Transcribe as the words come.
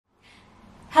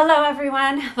Hello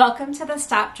everyone, welcome to the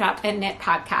Stop, Drop, and Knit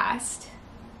podcast.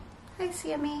 Hi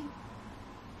Sammy.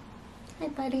 Hi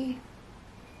buddy.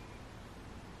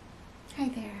 Hi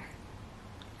there.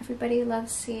 Everybody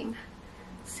loves seeing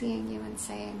you and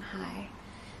saying hi.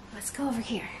 Let's go over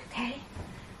here, okay?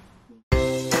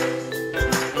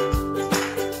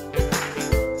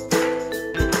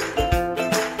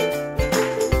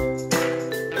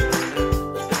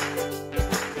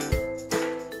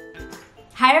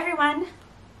 Hi everyone.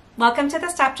 Welcome to the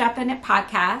Stop, Drop, and Knit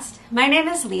podcast. My name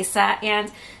is Lisa,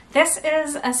 and this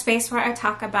is a space where I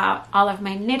talk about all of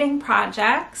my knitting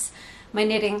projects, my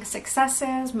knitting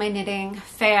successes, my knitting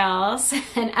fails,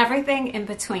 and everything in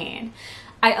between.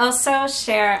 I also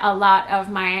share a lot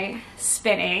of my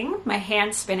spinning, my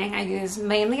hand spinning. I use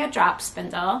mainly a drop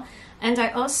spindle, and I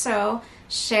also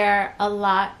share a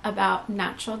lot about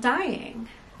natural dyeing,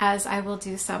 as I will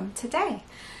do some today.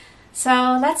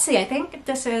 So let's see, I think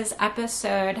this is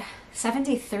episode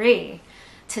 73.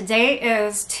 Today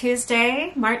is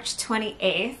Tuesday, March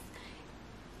 28th.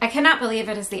 I cannot believe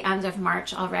it is the end of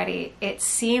March already. It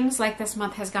seems like this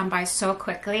month has gone by so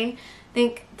quickly. I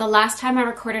think the last time I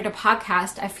recorded a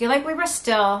podcast, I feel like we were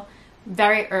still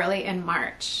very early in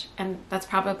March, and that's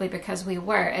probably because we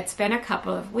were. It's been a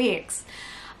couple of weeks.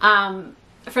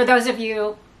 For those of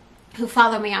you who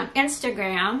follow me on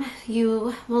Instagram,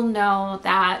 you will know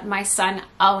that my son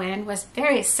Owen was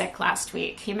very sick last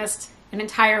week. He missed an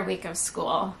entire week of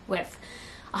school with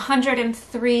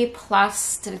 103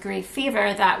 plus degree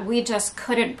fever that we just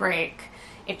couldn't break.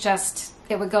 It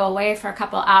would go away for a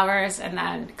couple hours and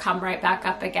then come right back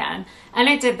up again. And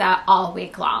it did that all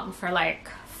week long for like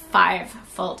 5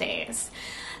 full days.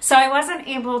 So I wasn't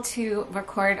able to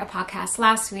record a podcast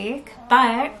last week,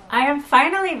 but I am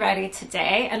finally ready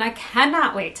today, and I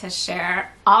cannot wait to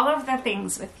share all of the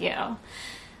things with you.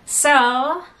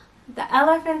 So, the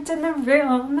elephant in the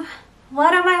room,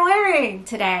 what am I wearing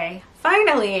today?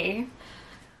 Finally!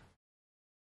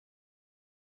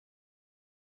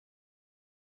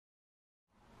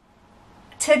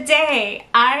 Today,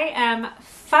 I am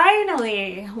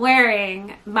finally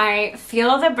wearing my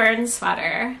Feel the Bern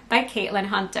sweater by Caitlin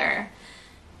Hunter.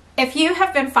 If you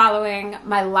have been following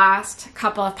my last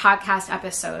couple of podcast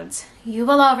episodes, you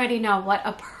will already know what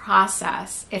a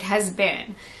process it has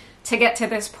been to get to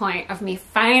this point of me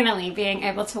finally being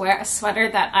able to wear a sweater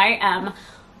that I am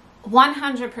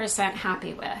 100%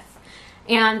 happy with.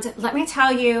 And let me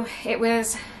tell you, it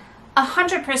was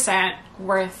 100%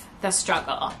 worth the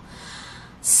struggle.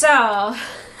 So,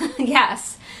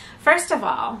 yes, first of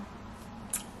all,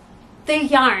 the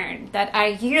yarn that I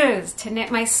used to knit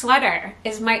my sweater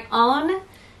is my own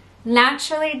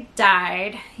naturally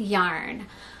dyed yarn.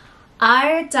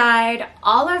 I dyed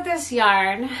all of this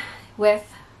yarn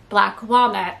with black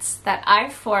walnuts that I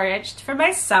foraged for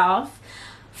myself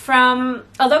from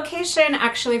a location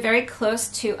actually very close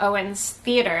to Owen's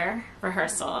theater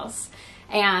rehearsals.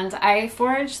 And I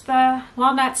foraged the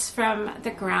walnuts from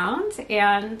the ground,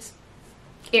 and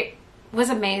it was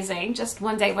amazing. Just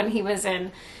one day when he was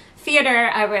in theater,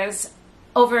 I was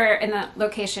over in the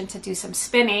location to do some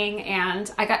spinning, and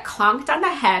I got clonked on the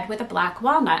head with a black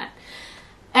walnut.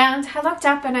 And I looked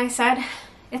up and I said,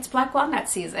 it's black walnut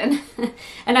season.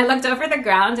 And I looked over the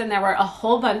ground and there were a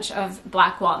whole bunch of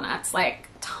black walnuts, like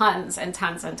tons and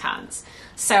tons and tons.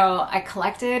 So I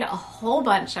collected a whole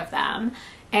bunch of them,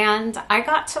 and I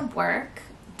got to work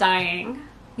dyeing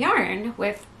yarn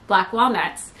with black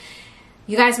walnuts.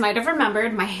 You guys might have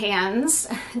remembered my hands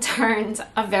turned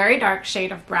a very dark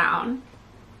shade of brown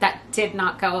that did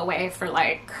not go away for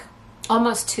like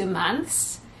almost 2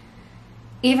 months.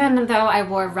 Even though I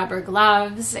wore rubber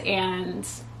gloves, and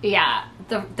yeah,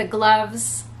 the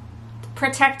gloves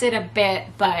protected a bit,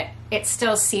 but it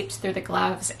still seeped through the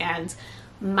gloves, and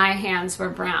my hands were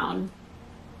brown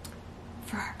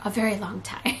for a very long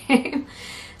time.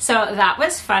 So that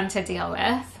was fun to deal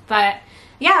with. But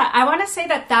yeah, I want to say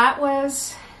that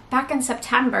was back in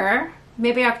September,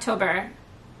 maybe October,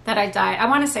 that I dyed. I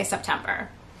want to say September,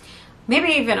 maybe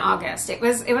even August. It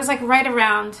was like right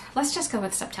around, let's just go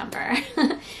with September,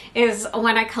 is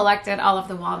when I collected all of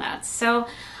the walnuts. So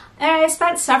I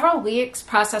spent several weeks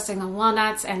processing the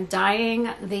walnuts and dyeing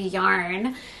the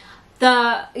yarn.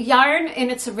 The yarn in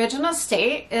its original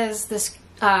state is this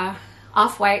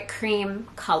off-white cream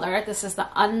color. This is the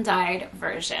undyed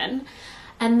version.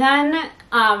 And then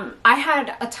I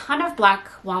had a ton of black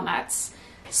walnuts.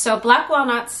 So black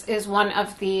walnuts is one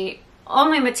of the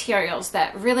only materials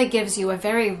that really gives you a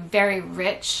very, very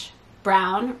rich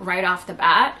brown right off the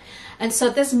bat. And so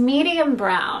this medium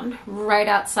brown right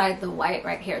outside the white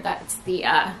right here, that's the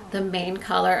main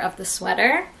color of the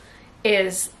sweater,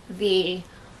 is the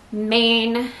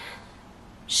main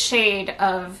shade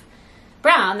of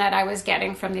brown that I was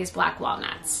getting from these black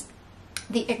walnuts.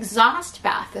 The exhaust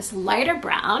bath, this lighter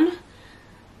brown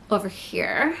over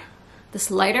here, this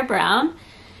lighter brown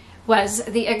was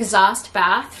the exhaust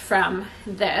bath from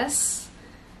this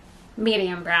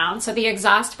medium brown. So the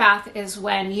exhaust bath is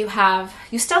when you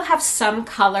still have some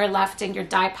color left in your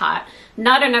dye pot,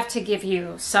 not enough to give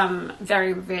you some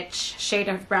very rich shade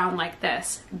of brown like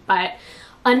this, but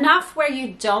enough where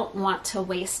you don't want to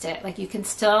waste it. Like, you can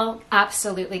still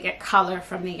absolutely get color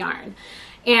from the yarn.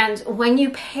 And when you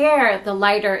pair the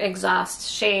lighter exhaust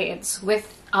shades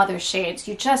with other shades,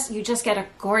 you just get a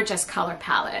gorgeous color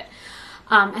palette.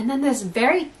 And then this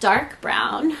very dark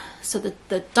brown, so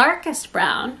the darkest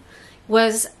brown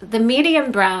was the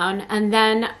medium brown, and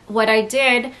then what I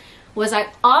did was I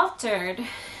altered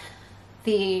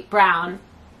the brown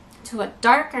to a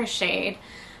darker shade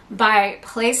by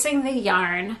placing the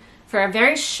yarn for a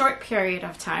very short period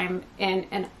of time in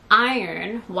an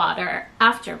iron water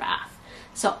after bath.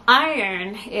 So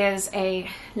iron is a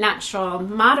natural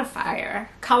modifier,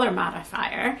 color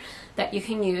modifier, that you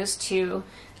can use to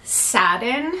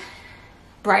satin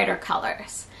brighter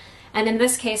colors. And in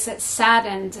this case, it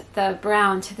saddened the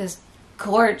brown to this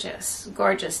gorgeous,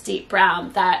 gorgeous deep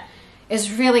brown that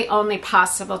is really only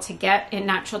possible to get in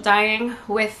natural dyeing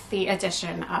with the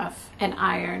addition of an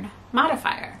iron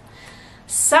modifier.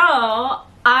 So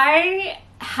I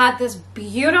had this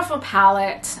beautiful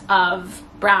palette of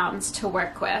browns to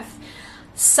work with.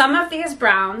 Some of these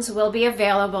browns will be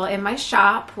available in my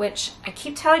shop, which I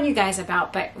keep telling you guys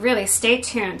about, but really stay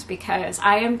tuned because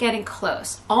I am getting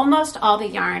close. Almost all the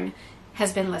yarn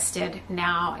has been listed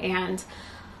now, and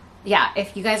yeah,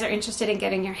 if you guys are interested in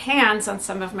getting your hands on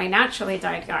some of my naturally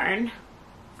dyed yarn,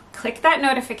 click that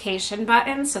notification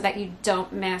button so that you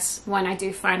don't miss when I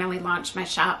do finally launch my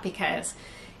shop, because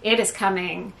it is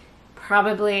coming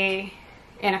probably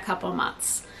in a couple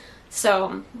months.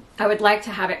 So I would like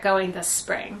to have it going this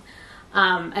spring.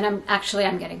 And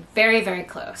I'm getting very, very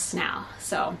close now.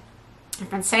 So I've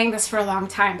been saying this for a long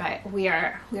time, but we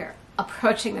are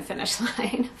approaching the finish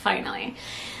line finally.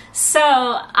 So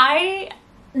I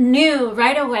knew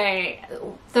right away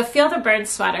the Feel the Bern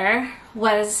sweater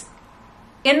was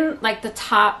in like the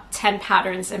top 10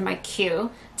 patterns in my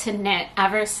queue to knit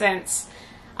ever since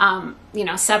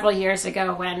several years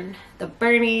ago when the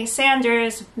Bernie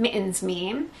Sanders mittens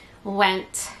meme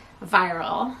went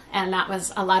viral, and that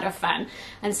was a lot of fun.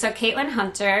 And so Caitlin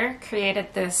Hunter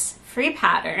created this free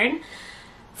pattern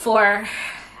for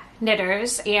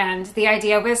knitters, and the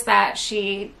idea was that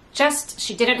she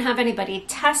didn't have anybody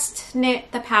test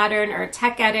knit the pattern or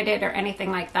tech edit it or anything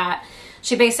like that.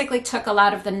 She basically took a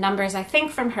lot of the numbers, I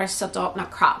think, from her Soldotna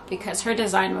crop, because her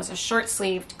design was a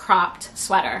short-sleeved cropped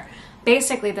sweater,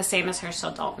 basically the same as her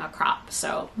Soldotna crop.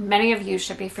 So many of you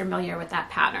should be familiar with that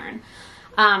pattern.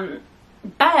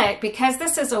 But because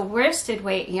this is a worsted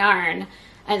weight yarn,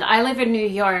 and I live in New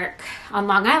York on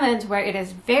Long Island, where it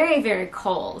is very, very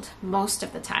cold most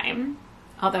of the time,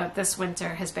 although this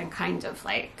winter has been kind of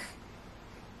like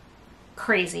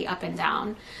crazy up and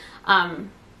down,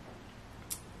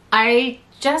 I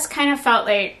just kind of felt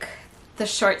like the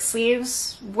short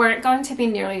sleeves weren't going to be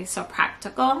nearly so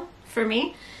practical for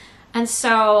me. And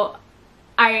so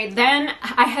I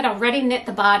had already knit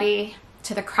the body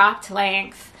to the cropped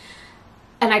length,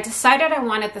 and I decided I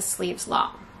wanted the sleeves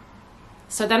long.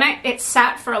 So then it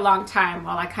sat for a long time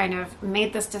while I kind of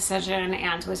made this decision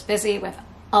and was busy with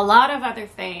a lot of other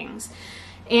things.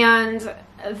 And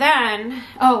then,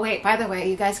 oh wait, by the way,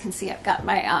 you guys can see I've got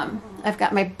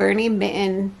my Bernie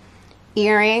mitten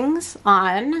earrings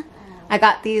on. I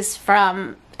got these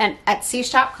from an Etsy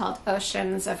shop called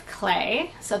Oceans of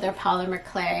Clay. So they're polymer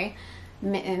clay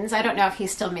mittens. I don't know if he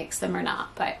still makes them or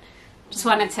not, but just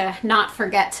wanted to not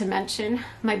forget to mention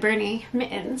my Bernie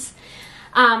mittens.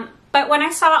 But when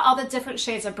I saw all the different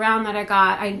shades of brown that I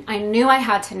got, I knew I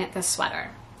had to knit this sweater.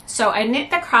 So I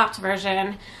knit the cropped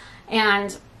version,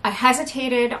 and I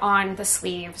hesitated on the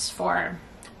sleeves for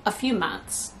a few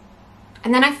months.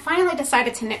 And then I finally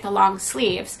decided to knit the long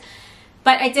sleeves,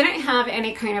 but I didn't have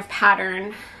any kind of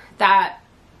pattern that,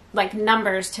 like,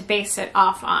 numbers to base it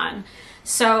off on.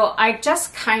 So I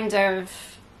just kind of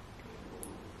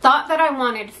thought that I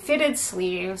wanted fitted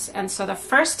sleeves, and so the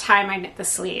first time I knit the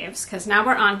sleeves, because now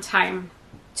we're on time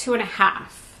 2.5,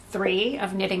 3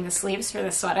 of knitting the sleeves for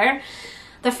the sweater.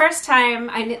 The first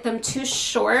time I knit them too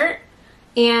short,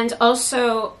 and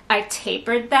also I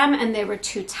tapered them and they were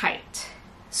too tight.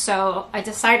 So I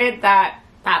decided that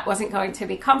that wasn't going to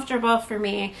be comfortable for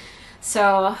me,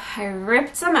 so I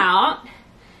ripped them out,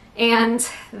 and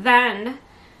then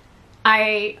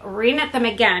I reknit them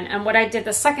again, and what I did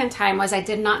the second time was I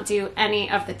did not do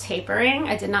any of the tapering.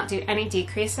 I did not do any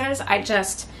decreases.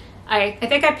 I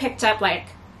think I picked up like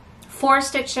 4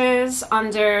 stitches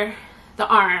under the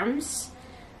arms,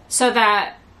 so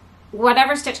that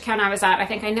whatever stitch count I was at, I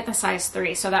think I knit the size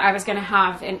 3, so that I was going to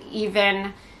have an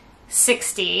even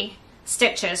 60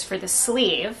 stitches for the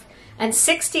sleeve. And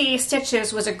 60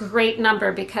 stitches was a great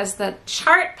number because the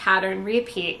chart pattern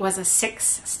repeat was a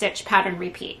 6 stitch pattern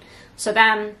repeat. So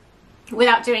then,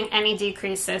 without doing any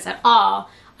decreases at all,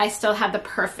 I still had the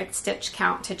perfect stitch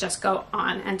count to just go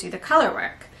on and do the color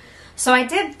work. So I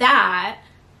did that,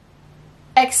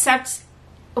 except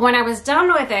when I was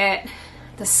done with it,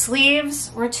 the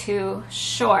sleeves were too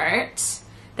short.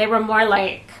 They were more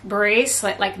like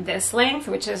bracelet, like this length,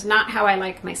 which is not how I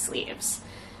like my sleeves.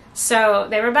 So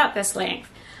they were about this length.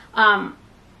 And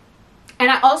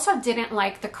I also didn't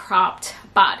like the cropped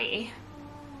body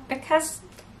because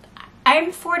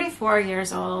I'm 44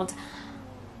 years old.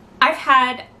 I've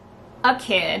had a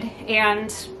kid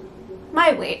and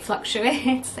my weight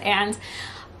fluctuates, and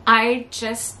I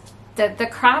just, the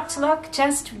cropped look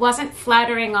just wasn't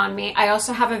flattering on me. I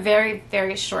also have a very,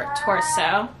 very short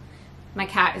torso. My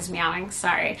cat is meowing,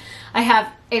 sorry. I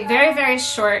have a very, very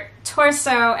short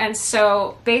torso, and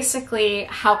so basically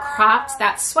how cropped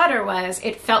that sweater was,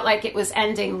 it felt like it was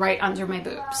ending right under my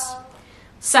boobs.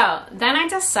 So then I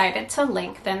decided to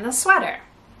lengthen the sweater.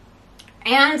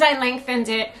 And I lengthened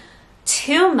it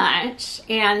too much,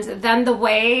 and then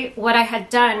what I had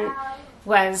done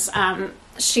was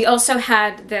she also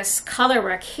had this color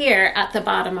work here at the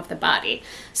bottom of the body.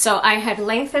 So I had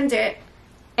lengthened it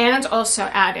and also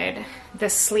added the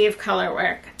sleeve color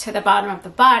work to the bottom of the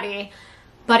body,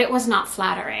 but it was not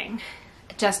flattering.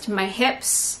 Just my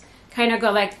hips kind of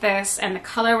go like this, and the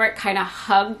color work kind of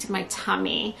hugged my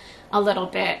tummy a little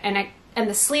bit, and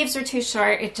the sleeves were too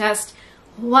short. It just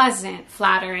wasn't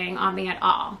flattering on me at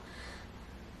all.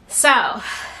 So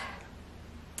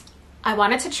I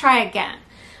wanted to try again.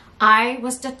 I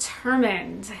was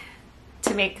determined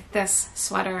to make this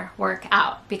sweater work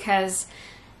out because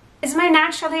it's my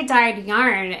naturally dyed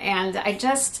yarn, and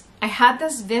I had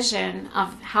this vision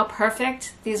of how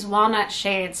perfect these walnut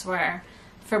shades were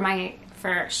for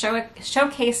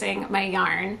showcasing my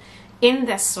yarn in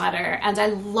this sweater, and I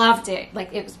loved it.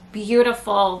 Like, it was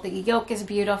beautiful. The yoke is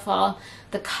beautiful.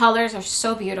 The colors are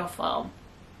so beautiful.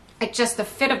 The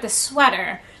fit of the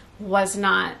sweater was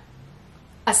not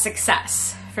a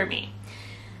success for me.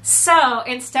 So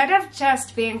instead of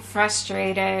just being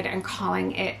frustrated and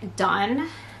calling it done,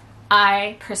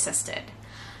 I persisted.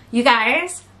 You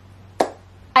guys,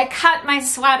 I cut my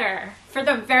sweater for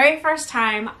the very first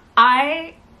time.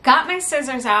 I got my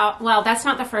scissors out. Well, that's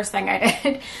not the first thing I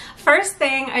did. First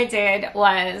thing I did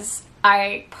was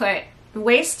I put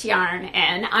waste yarn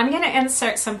in. I'm going to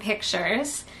insert some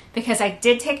pictures because I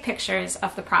did take pictures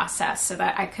of the process so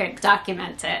that I could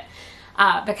document it,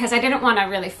 because I didn't want to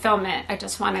really film it. I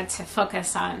just wanted to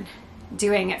focus on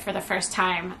doing it for the first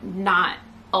time, not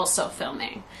also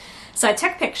filming. So I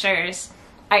took pictures.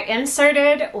 I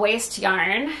inserted waste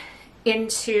yarn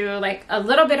into like a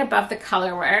little bit above the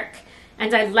color work,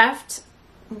 and I left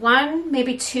 1,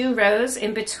 maybe 2 rows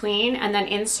in between, and then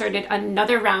inserted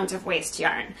another round of waste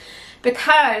yarn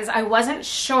because I wasn't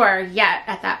sure yet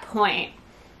at that point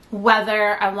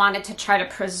whether I wanted to try to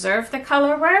preserve the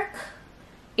color work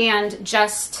and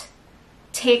just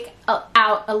take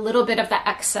out a little bit of the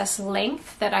excess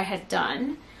length that I had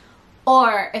done,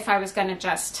 or if I was going to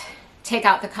just take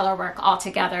out the color work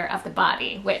altogether of the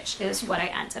body, which is what I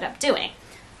ended up doing.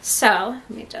 So let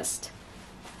me just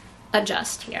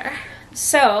adjust here.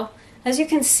 So as you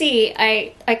can see,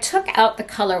 I took out the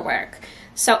color work.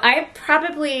 So I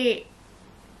probably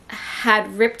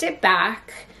had ripped it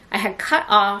back. I had cut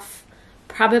off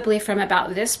probably from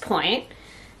about this point,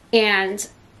 and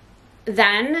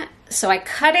then so I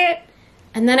cut it,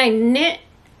 and then I knit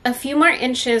a few more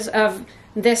inches of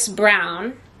this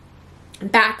brown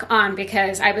back on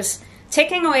because I was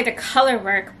taking away the color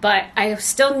work, but I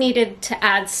still needed to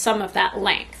add some of that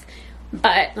length.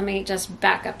 But let me just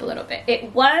back up a little bit.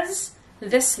 It was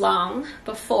this long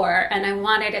before, and I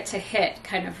wanted it to hit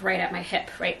kind of right at my hip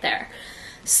right there.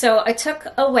 So I took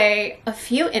away a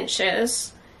few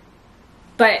inches,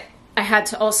 but I had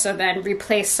to also then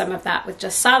replace some of that with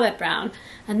just solid brown.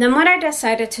 And then what I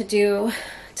decided to do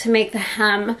to make the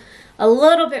hem a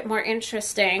little bit more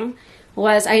interesting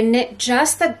was I knit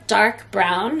just the dark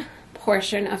brown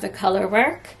portion of the color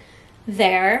work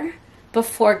there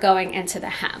before going into the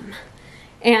hem.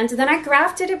 And then I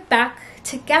grafted it back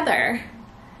together.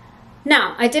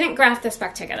 No, I didn't graft this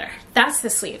back together. That's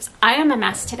the sleeves. I am a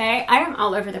mess today. I am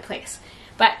all over the place.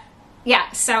 But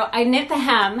yeah, so I knit the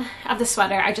hem of the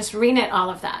sweater. I just reknit all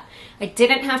of that. I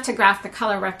didn't have to graft the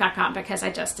color work back on because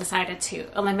I just decided to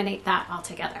eliminate that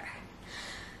altogether.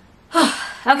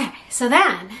 Okay, so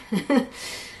then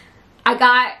I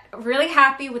got really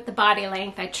happy with the body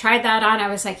length. I tried that on. I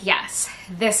was like, yes,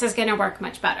 this is gonna work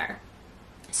much better.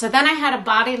 So then I had a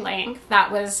body length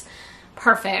that was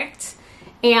perfect,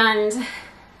 and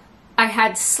I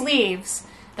had sleeves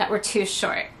that were too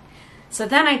short. So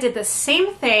then I did the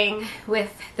same thing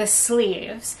with the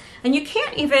sleeves, and you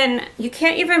can't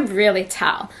even really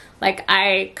tell. Like,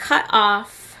 I cut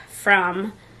off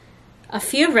from a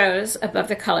few rows above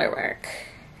the color work,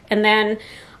 and then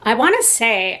I want to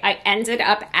say I ended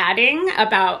up adding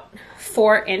about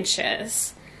 4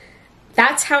 inches.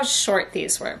 That's how short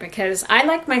these were, because I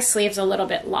like my sleeves a little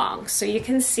bit long. So you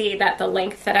can see that the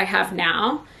length that I have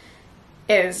now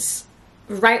is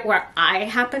right where I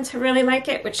happen to really like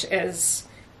it, which is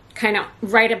kind of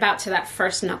right about to that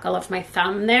first knuckle of my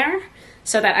thumb there,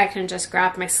 so that I can just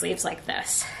grab my sleeves like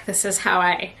this. This is how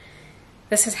I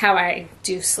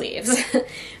do sleeves.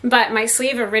 But my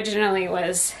sleeve originally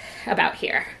was about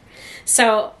here.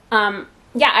 So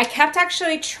yeah, I kept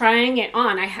actually trying it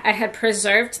on. I had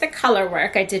preserved the color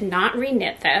work. I did not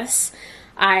reknit this.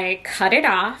 I cut it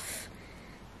off.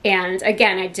 And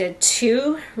again, I did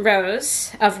 2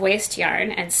 rows of waste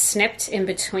yarn and snipped in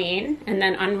between and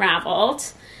then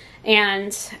unraveled.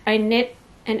 And I knit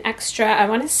an extra, I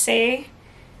want to say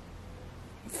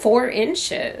 4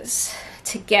 inches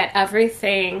to get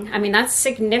everything. I mean, that's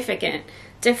significant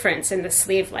difference in the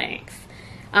sleeve length.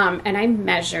 And I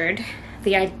measured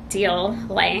the ideal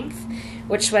length,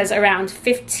 which was around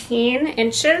 15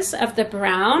 inches of the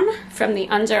brown from the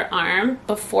underarm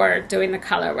before doing the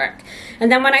color work.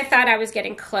 And then when I thought I was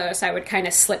getting close, I would kind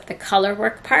of slip the color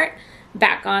work part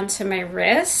back onto my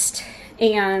wrist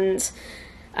and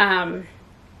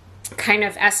kind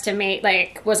of estimate,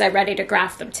 like, was I ready to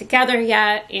graft them together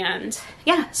yet? And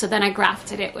yeah, so then I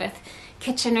grafted it with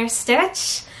Kitchener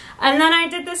stitch. And then I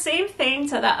did the same thing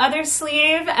to the other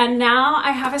sleeve, and now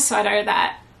I have a sweater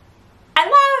that I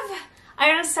love. I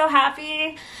am so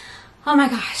happy. Oh my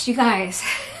gosh, you guys.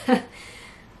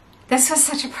 This was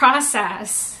such a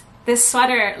process. This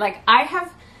sweater, like, I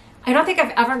don't think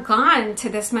I've ever gone to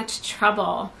this much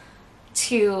trouble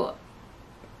to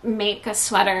make a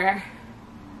sweater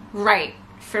right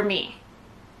for me.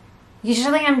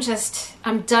 Usually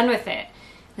I'm done with it.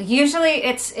 Usually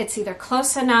it's either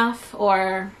close enough,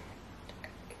 or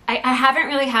I haven't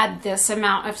really had this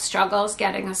amount of struggles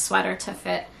getting a sweater to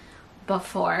fit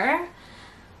before.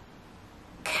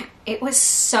 It was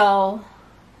so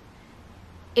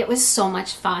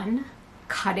much fun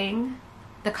cutting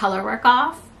the color work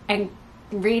off and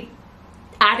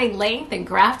adding length and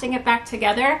grafting it back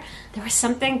together. There was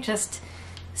something just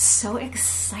so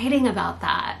exciting about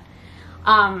that.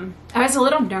 I was a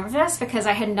little nervous because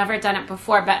I had never done it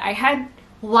before, but I had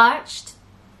watched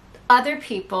other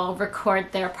people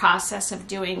record their process of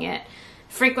doing it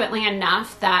frequently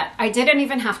enough that I didn't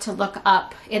even have to look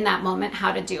up in that moment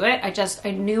how to do it.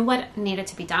 I knew what needed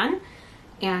to be done,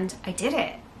 and I did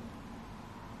it.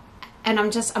 And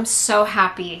I'm so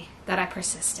happy that I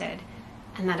persisted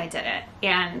and that I did it.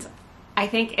 And I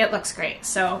think it looks great.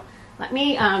 So let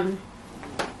me,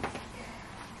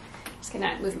 just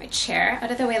gonna move my chair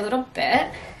out of the way a little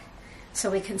bit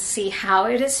so we can see how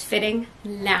it is fitting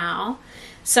now.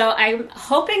 So I'm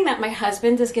hoping that my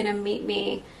husband is gonna meet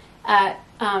me at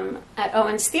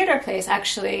Owen's theater place.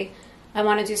 Actually, I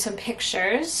want to do some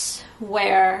pictures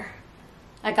where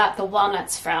I got the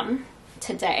walnuts from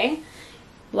today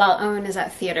while Owen is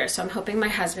at theater. So I'm hoping my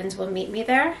husband will meet me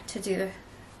there to do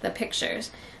the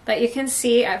pictures. But you can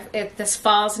see this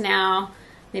falls now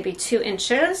maybe 2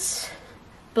 inches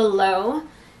below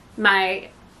my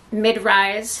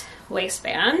mid-rise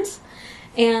waistband,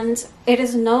 and it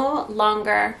is no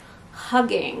longer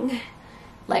hugging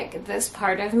like this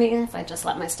part of me. If I just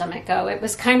let my stomach go, it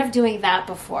was kind of doing that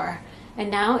before, and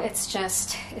now it's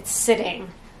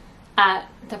sitting at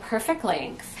the perfect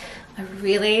length. I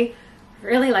really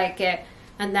like it.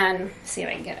 And then see if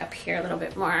I can get up here a little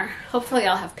bit more. Hopefully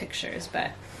I'll have pictures,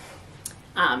 but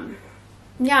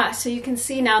yeah, so you can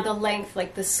see now the length.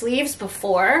 Like, the sleeves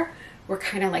before were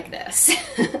kind of like this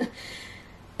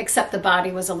except the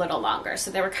body was a little longer,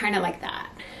 so they were kind of like that.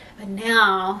 But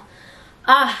now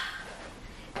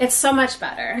it's so much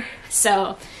better.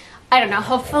 So I don't know,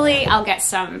 hopefully I'll get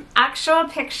some actual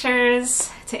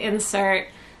pictures to insert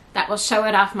that will show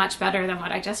it off much better than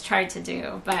what I just tried to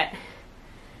do. But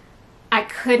I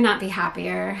could not be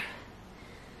happier,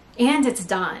 and it's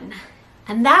done.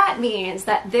 And that means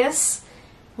that this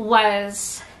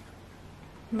was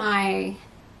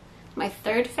my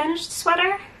third finished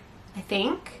sweater, I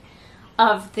think,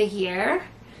 of the year.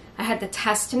 I had the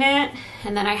test knit,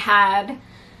 and then I had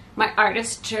my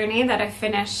artist journey that I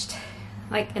finished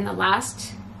like in the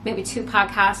last maybe 2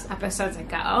 podcast episodes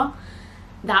ago.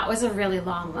 That was a really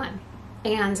long one.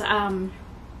 And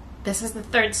this is the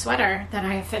third sweater that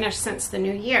I have finished since the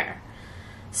new year.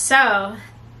 So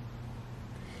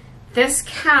this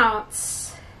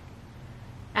counts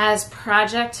as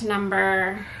project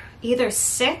number either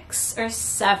 6 or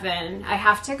 7. I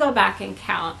have to go back and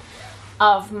count,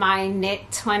 of my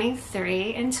knit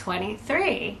 23 and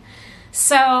 23.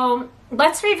 So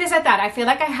let's revisit that. I feel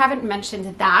like I haven't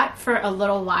mentioned that for a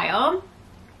little while.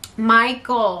 My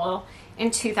goal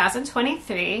in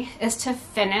 2023 is to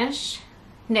finish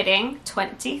knitting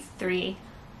 23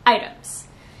 items.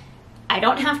 I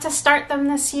don't have to start them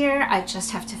this year, I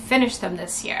just have to finish them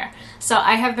this year. So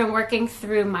I have been working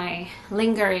through my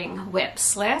lingering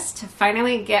whips list to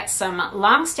finally get some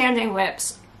long-standing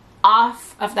whips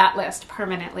off of that list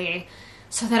permanently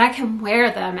so that I can wear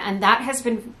them, and that has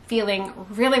been feeling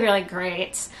really, really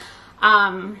great.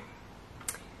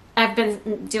 I've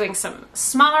been doing some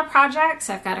smaller projects.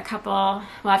 I've got a couple, well,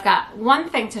 I've got one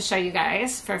thing to show you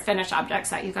guys for finished objects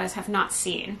that you guys have not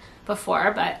seen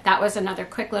before, but that was another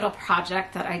quick little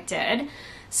project that I did.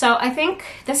 So I think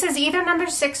this is either number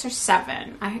 6 or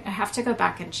 7. I have to go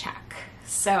back and check.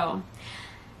 So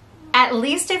at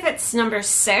least if it's number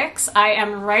 6, I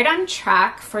am right on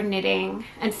track for knitting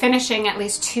and finishing at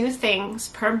least 2 things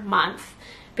per month.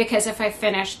 Because if I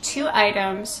finish 2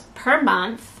 items per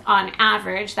month on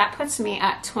average, that puts me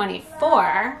at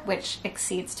 24, which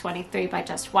exceeds 23 by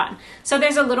just 1. So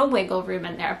there's a little wiggle room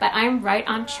in there, but I'm right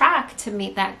on track to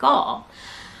meet that goal.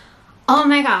 Oh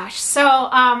my gosh. So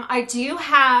I do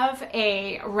have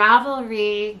a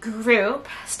Ravelry group,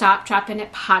 Stop, Drop, and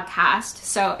Knit podcast.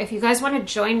 So if you guys want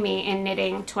to join me in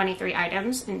knitting 23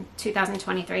 items in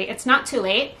 2023, it's not too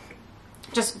late.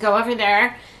 Just go over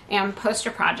there and post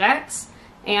your projects.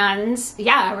 And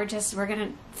yeah, we're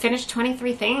gonna finish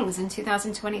 23 things in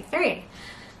 2023.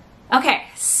 Okay,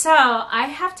 so I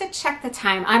have to check the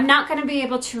time. I'm not gonna be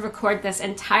able to record this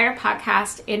entire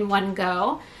podcast in one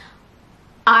go.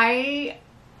 I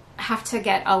have to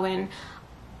get Owen.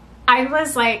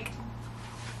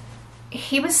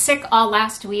 He was sick all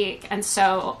last week, and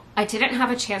so I didn't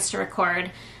have a chance to record.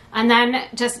 And then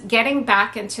just getting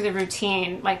back into the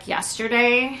routine like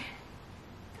yesterday,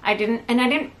 I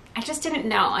just didn't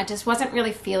know. I just wasn't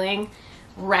really feeling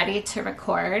ready to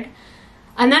record.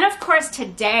 And then of course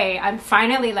today I'm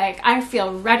finally I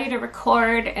feel ready to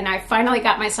record, and I finally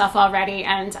got myself all ready,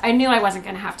 and I knew I wasn't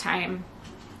going to have time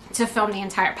to film the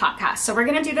entire podcast. So we're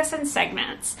going to do this in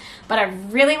segments, but I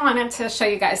really wanted to show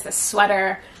you guys the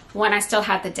sweater when I still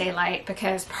had the daylight,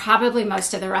 because probably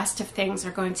most of the rest of things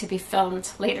are going to be filmed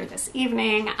later this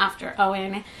evening after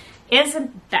Owen is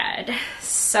in bed.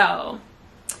 So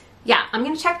yeah, I'm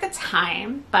going to check the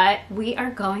time, but we are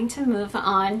going to move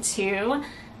on to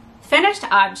finished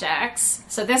objects.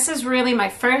 So this is really my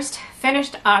first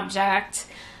finished object,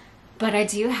 but I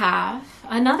do have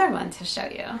another one to show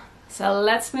you. So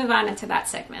let's move on into that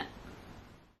segment.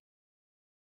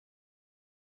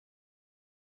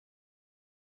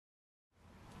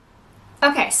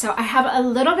 Okay, so I have a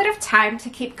little bit of time to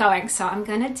keep going, so I'm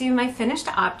going to do my finished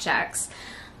objects.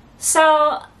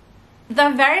 So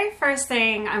the very first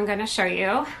thing I'm going to show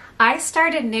you, I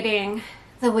started knitting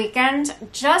the weekend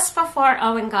just before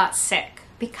Owen got sick,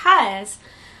 because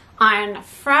on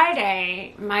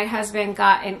Friday my husband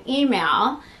got an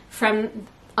email from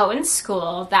Owen's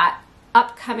school that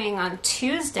upcoming on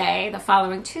Tuesday, the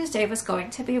following Tuesday, was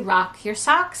going to be Rock Your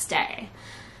Socks Day.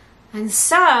 And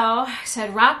so I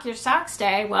said, Rock Your Socks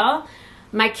Day? Well,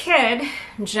 my kid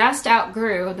just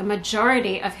outgrew the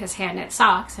majority of his hand-knit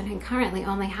socks, and he currently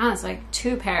only has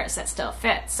 2 pairs that still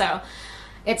fit. So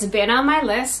it's been on my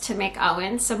list to make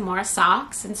Owen some more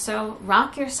socks, and so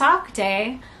Rock Your Sock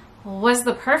Day was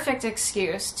the perfect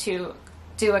excuse to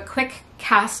do a quick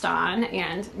cast on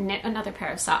and knit another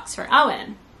pair of socks for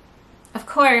Owen. Of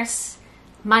course,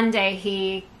 Monday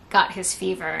he got his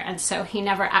fever, and so he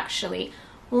never actually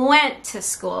went to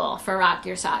school for Rock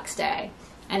Your Socks Day.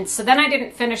 And so then I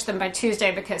didn't finish them by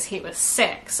Tuesday because he was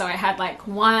sick. So I had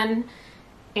 1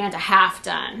 1/2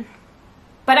 done.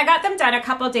 But I got them done a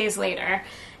couple days later.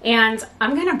 And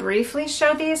I'm going to briefly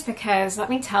show these because let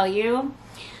me tell you,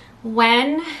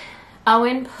 when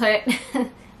Owen put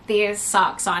these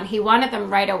socks on, he wanted them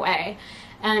right away.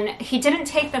 And he didn't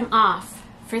take them off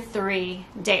for 3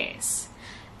 days.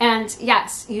 And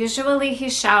yes, usually he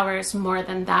showers more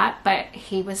than that, but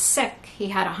he was sick. He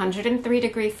had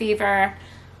 103-degree fever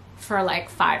for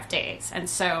 5 days. And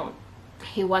so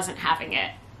he wasn't having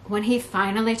it. When he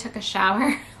finally took a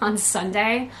shower on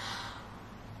Sunday,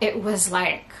 it was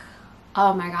like,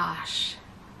 oh my gosh,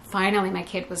 finally my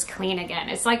kid was clean again.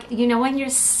 It's like, you know, when you're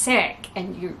sick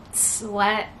and you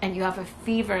sweat and you have a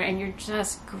fever and you're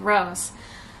just gross.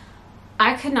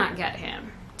 I could not get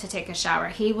him to take a shower.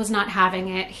 He was not having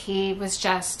it. He was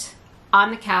just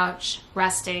on the couch,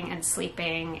 resting and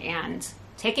sleeping and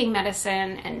taking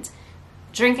medicine and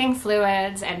drinking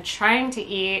fluids and trying to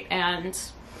eat. And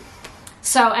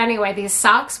so anyway, these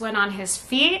socks went on his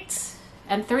feet,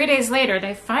 and 3 days later,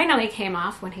 they finally came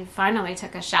off when he finally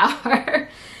took a shower.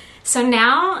 So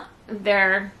now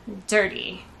they're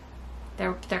dirty.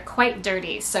 They're quite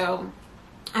dirty. So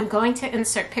I'm going to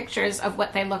insert pictures of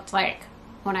what they looked like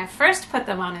when I first put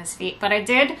them on his feet, but I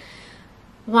did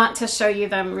want to show you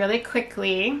them really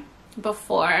quickly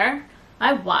before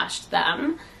I washed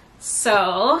them.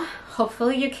 So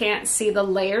hopefully you can't see the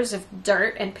layers of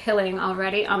dirt and pilling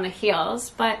already on the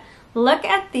heels, but look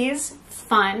at these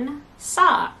fun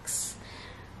socks.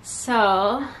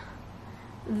 So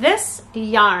this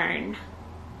yarn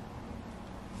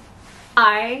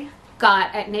I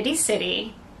got at Knitty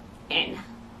City in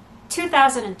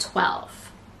 2012.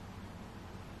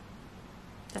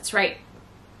 That's right.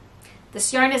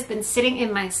 This yarn has been sitting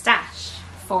in my stash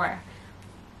for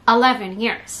 11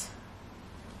 years.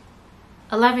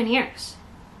 11 years.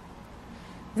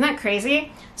 Isn't that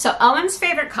crazy? So Owen's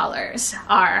favorite colors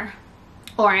are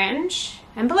orange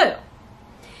and blue,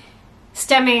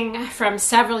 stemming from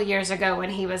several years ago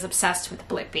when he was obsessed with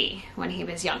Blippi when he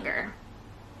was younger.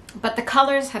 But the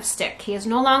colors have stick. He is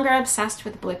no longer obsessed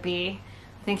with Blippi.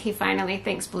 I think he finally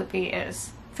thinks Blippi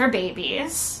is for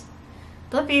babies.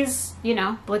 Blippi's, you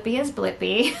know, Blippi is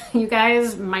Blippi. You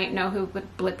guys might know who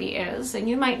Blippi is, and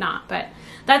you might not, but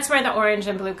that's where the orange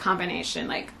and blue combination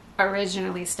like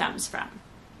originally stems from.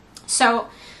 So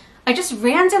I just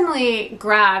randomly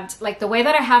grabbed, like the way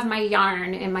that I have my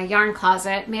yarn in my yarn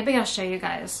closet. Maybe I'll show you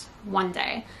guys one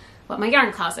day what my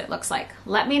yarn closet looks like.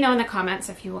 Let me know in the comments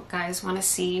if you guys want to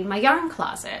see my yarn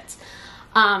closet.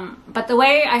 But the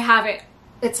way I have it,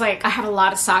 it's like I have a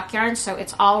lot of sock yarn, so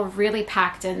it's all really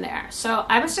packed in there. So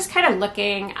I was just kind of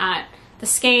looking at the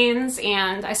skeins,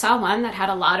 and I saw one that had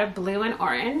a lot of blue and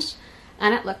orange,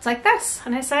 and it looked like this.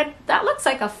 And I said, that looks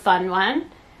like a fun one.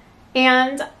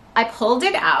 And I pulled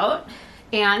it out,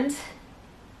 and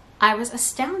I was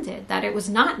astounded that it was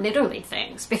not Knitterly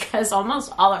Things, because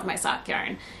almost all of my sock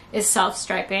yarn is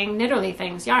self-striping Knitterly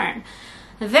Things yarn.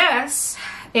 This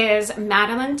is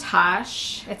Madeline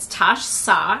Tosh. It's Tosh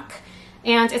sock,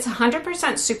 and it's 100%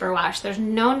 superwash. There's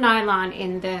no nylon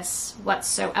in this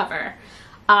whatsoever.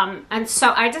 And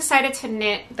so I decided to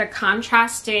knit the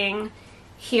contrasting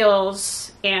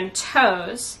heels and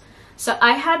toes. So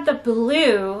I had the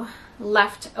blue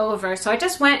left over, so I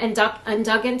just went and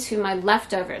dug into my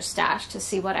leftover stash to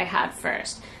see what I had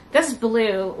first. This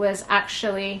blue was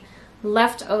actually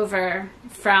left over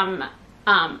from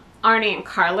Arnie and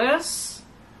Carlos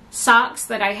socks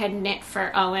that I had knit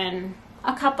for Owen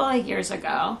a couple of years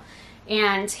ago,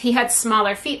 and he had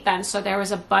smaller feet then, so there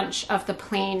was a bunch of the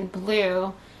plain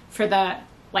blue for the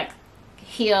like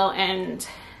heel and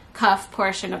cuff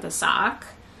portion of the sock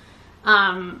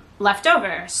left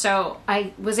over. So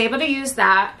I was able to use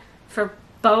that for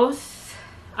both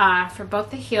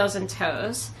the heels and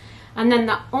toes. And then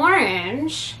the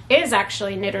orange is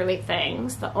actually Knitterly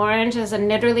Things. The orange is a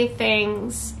Knitterly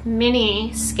Things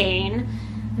mini skein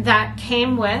that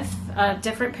came with a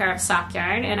different pair of sock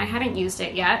yarn, and I hadn't used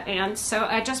it yet, and so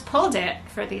I just pulled it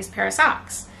for these pair of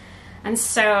socks. And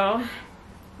so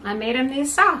I made him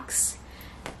these socks,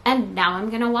 and now I'm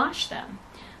gonna wash them.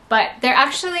 But they're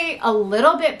actually a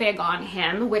little bit big on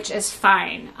him, which is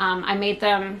fine. I made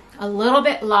them a little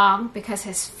bit long because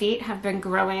his feet have been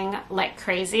growing like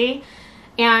crazy,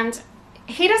 and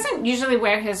he doesn't usually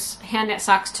wear his hand knit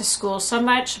socks to school so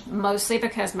much, mostly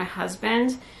because my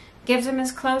husband gives him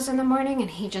his clothes in the morning,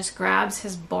 and he just grabs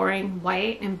his boring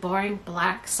white and boring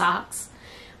black socks.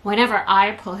 Whenever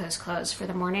I pull his clothes for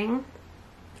the morning,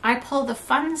 I pull the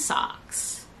fun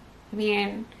socks. I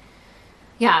mean,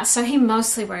 yeah, so he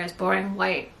mostly wears boring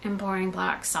white and boring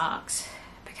black socks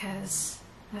because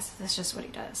that's just what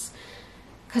he does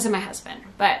because of my husband.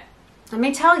 But let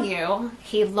me tell you,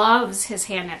 he loves his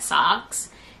hand knit socks.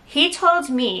 He told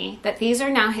me that these are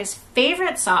now his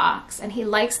favorite socks, and he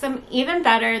likes them even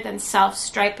better than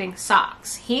self-striping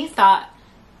socks. He thought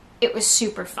it was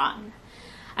super fun.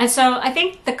 And so I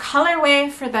think the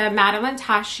colorway for the Madeline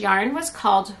Tosh yarn was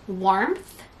called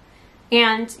Warmth.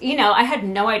 And, you know, I had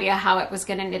no idea how it was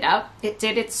going to knit up. It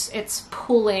did its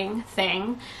pooling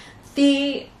thing.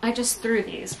 I just threw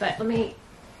these, but let me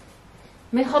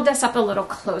Let me hold this up a little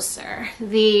closer.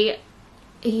 The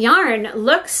yarn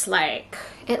looks like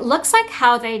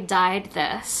how they dyed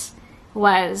this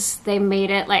was they made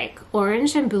it like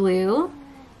orange and blue,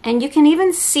 and you can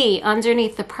even see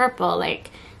underneath the purple,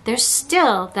 like there's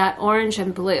still that orange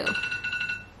and blue.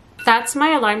 That's my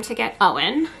alarm to get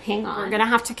Owen. Hang on. We're gonna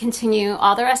have to continue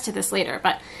all the rest of this later,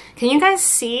 but can you guys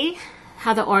see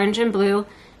how the orange and blue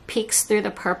peeks through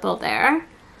the purple there?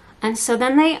 And so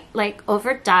then they like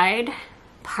over dyed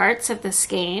parts of the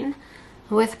skein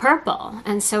with purple.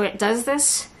 And so it does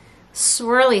this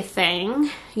swirly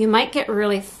thing. You might get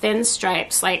really thin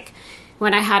stripes. Like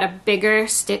when I had a bigger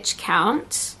stitch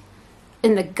count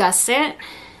in the gusset,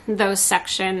 those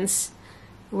sections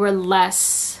were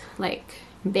less like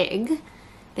big.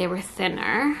 They were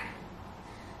thinner.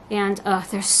 And oh,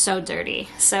 they're so dirty.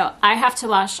 So I have to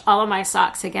wash all of my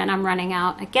socks again. I'm running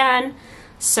out again.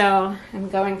 So I'm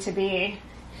going to be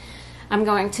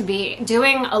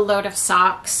doing a load of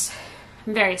socks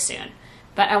very soon.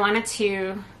 But I wanted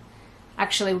to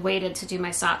actually waited to do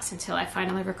my socks until I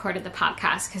finally recorded the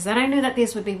podcast, because then I knew that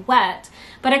these would be wet.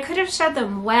 But I could have shed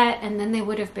them wet and then they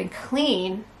would have been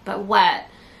clean but wet.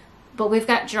 But we've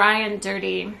got dry and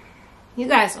dirty. You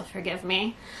guys will forgive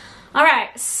me. All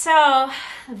right, so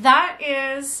that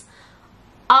is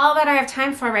all that I have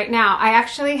time for right now. I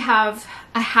actually have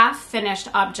a half-finished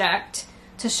object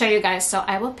to show you guys, so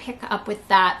I will pick up with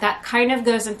that. That kind of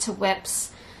goes into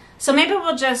whips. So maybe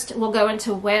we'll go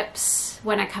into whips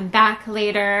when I come back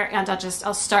later, and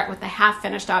I'll start with the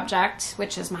half-finished object,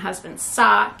 which is my husband's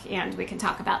sock, and we can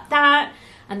talk about that.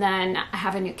 And then I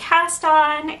have a new cast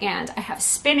on, and I have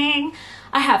spinning,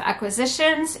 I have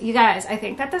acquisitions. You guys, I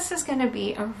think that this is gonna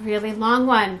be a really long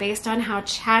one based on how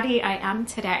chatty I am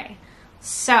today.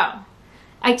 So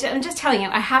I'm just telling you,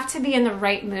 I have to be in the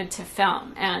right mood to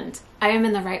film, and I am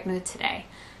in the right mood today.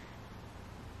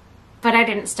 But I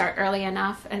didn't start early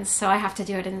enough, and so I have to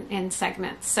do it in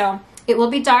segments. So it will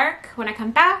be dark when I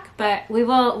come back, but we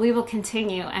will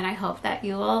continue, and I hope that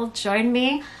you will join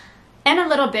me in a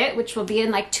little bit, which will be in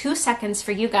like 2 seconds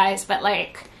for you guys, but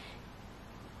like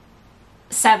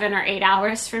 7 or 8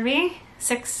 hours for me.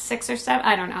 Six or 7,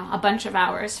 I don't know, a bunch of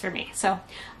hours for me. So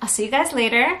I'll see you guys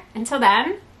later. Until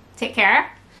then, take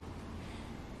care.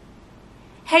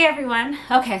 Hey everyone.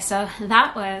 Okay, so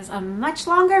that was a much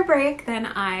longer break than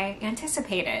I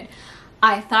anticipated.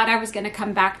 I thought I was going to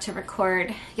come back to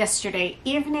record yesterday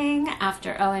evening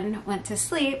after Owen went to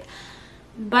sleep,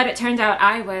 but it turned out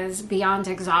I was beyond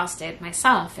exhausted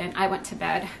myself, and I went to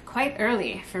bed quite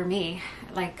early for me,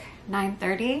 like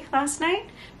 9:30 last night.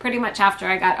 Pretty much after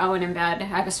I got Owen in bed,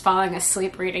 I was falling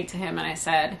asleep reading to him, and I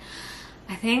said,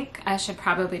 I think I should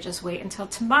probably just wait until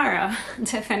tomorrow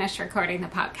to finish recording the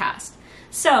podcast.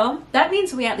 So that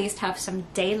means we at least have some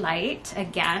daylight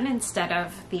again instead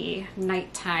of the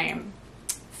nighttime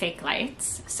fake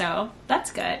lights. So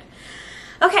that's good.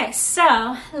 Okay,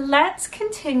 so let's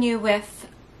continue with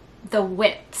the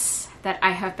whips that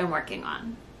I have been working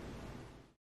on.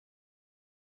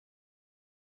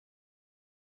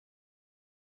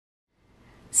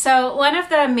 So one of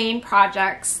the main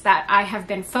projects that I have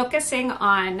been focusing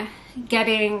on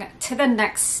getting to the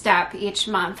next step each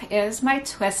month is my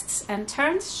Twists and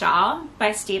Turns shawl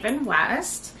by Stephen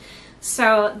West.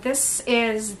 So this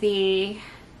was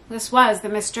the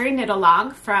mystery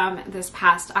knit-along from this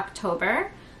past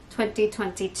October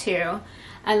 2022.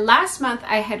 And last month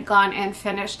I had gone and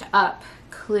finished up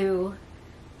Clue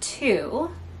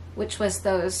 2, which was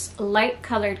those light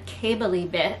colored cabley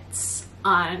bits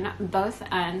on both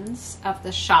ends of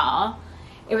the shawl.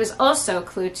 It was also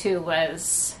Clue 2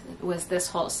 was this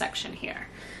whole section here.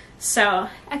 So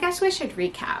I guess we should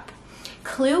recap.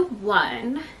 Clue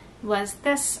 1 was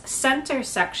this center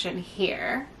section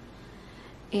here,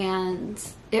 and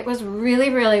it was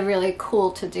really, really, really cool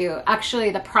to do.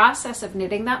 Actually, the process of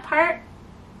knitting that part,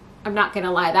 I'm not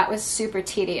gonna lie, that was super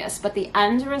tedious, but the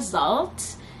end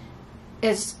result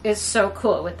is so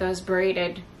cool with those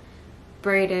braided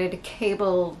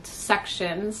cabled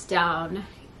sections down.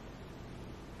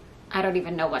 I don't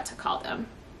even know what to call them,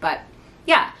 but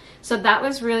yeah, so that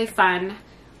was really fun.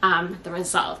 The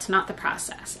result, not the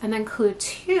process. And then Clue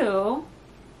 2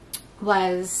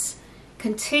 was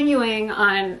continuing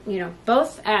on,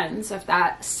 both ends of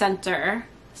that center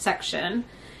section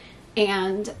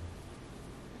and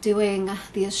doing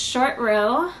these short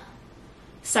row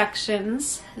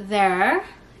sections there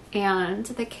and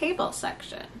the cable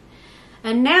section.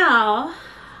 And now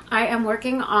I am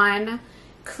working on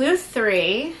Clue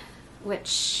 3,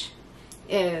 which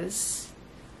is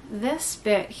this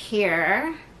bit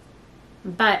here,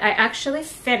 but I actually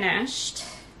finished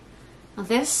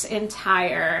this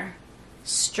entire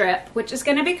strip, which is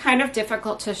going to be kind of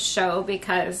difficult to show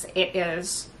because it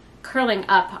is curling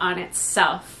up on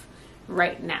itself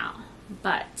right now.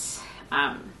 But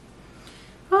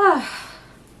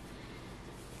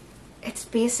it's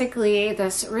basically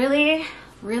this really,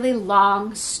 really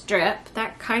long strip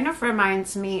that kind of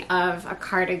reminds me of a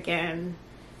cardigan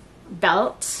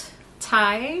belt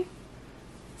tie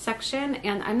section,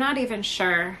 and I'm not even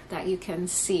sure that you can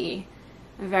see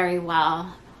very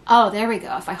well. Oh, there we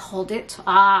go. If I hold it,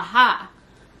 aha.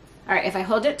 All right, if I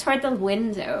hold it toward the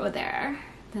window there,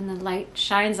 then the light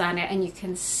shines on it and you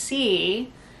can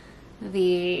see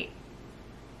the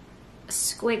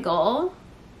squiggle.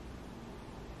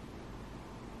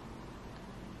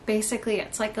 Basically,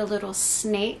 it's like a little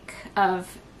snake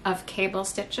of cable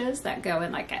stitches that go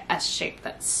in like a S shape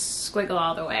that squiggle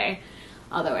all the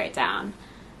way down.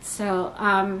 So,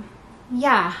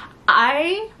 yeah,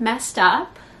 I messed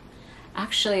up.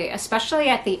 Actually, especially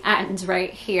at the end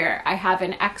right here, I have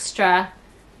an extra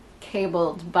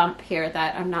cabled bump here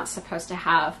that I'm not supposed to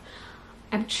have.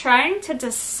 I'm trying to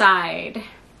decide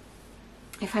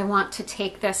if I want to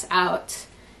take this out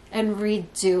and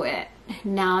redo it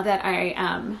now that I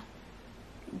am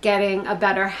getting a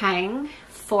better hang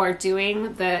for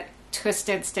doing the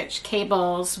twisted stitch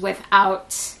cables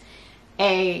without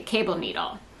a cable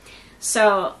needle.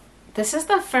 So this is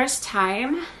the first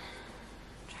time,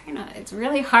 it's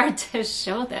really hard to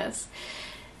show this.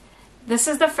 This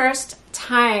is the first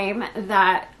time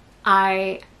that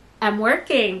I am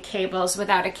working cables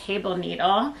without a cable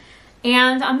needle,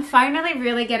 and I'm finally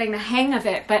really getting the hang of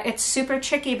it, but it's super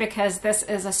tricky because this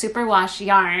is a superwash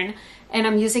yarn and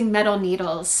I'm using metal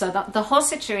needles, so the whole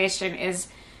situation is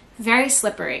very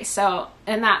slippery. So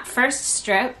in that first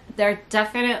strip, there are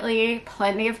definitely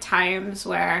plenty of times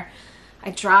where I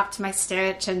dropped my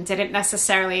stitch and didn't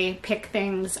necessarily pick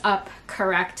things up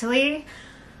correctly.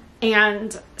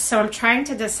 And so I'm trying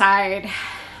to decide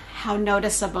how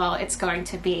noticeable it's going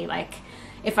to be. Like,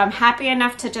 if I'm happy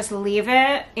enough to just leave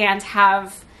it and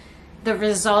have the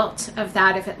result of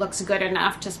that, if it looks good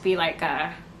enough, just be like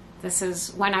this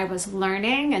is when I was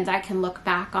learning and I can look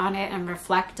back on it and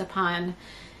reflect upon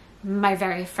my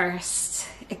very first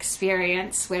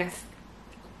experience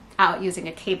without using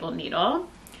a cable needle.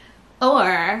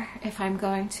 Or if I'm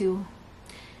going to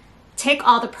take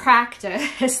all the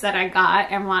practice that I got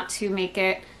and want to make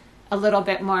it a little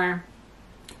bit more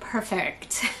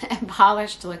perfect and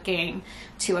polished looking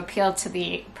to appeal to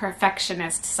the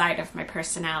perfectionist side of my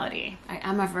personality. I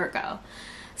am a Virgo.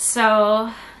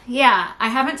 So yeah, I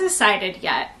haven't decided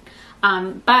yet.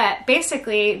 But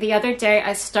basically the other day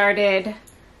I started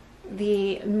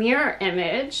the mirror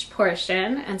image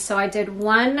portion, and so I did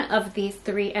one of the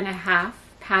 3.5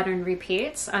 pattern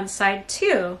repeats on side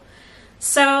 2.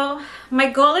 So my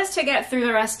goal is to get through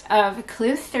the rest of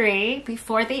clue 3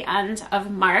 before the end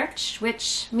of March,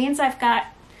 which means I've got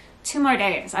 2 more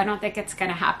days. I don't think it's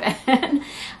gonna happen.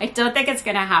 I don't think it's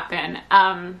gonna happen.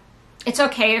 It's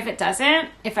okay if it doesn't.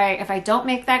 If I don't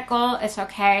make that goal, it's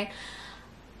okay.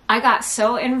 I got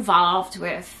so involved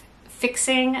with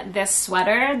fixing this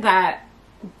sweater that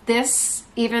this,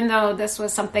 even though this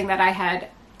was something that I had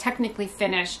technically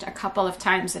finished a couple of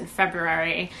times in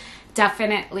February,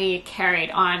 definitely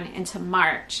carried on into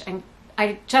March. And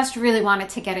I just really wanted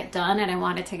to get it done, and I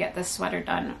wanted to get this sweater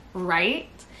done right.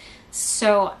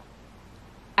 So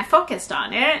I focused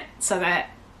on it so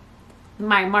that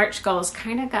my March goals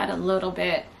kind of got a little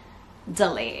bit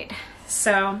delayed.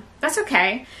 So that's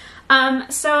okay.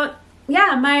 So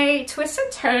yeah, my twists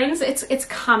and turns, it's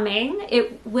coming.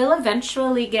 It will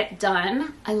eventually get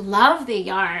done. I love the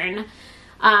yarn.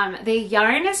 The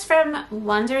yarn is from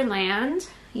Wonderland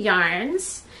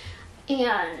yarns,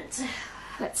 and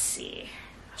let's see,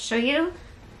 I'll show you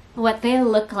what they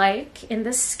look like in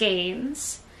the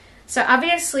skeins. So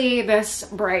obviously this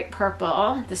bright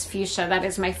purple, this fuchsia, that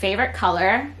is my favorite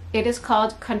color. It is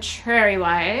called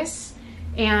Contrariwise,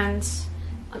 and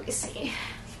let me see,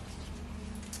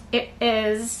 it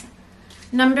is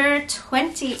number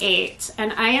 28,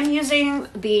 and I am using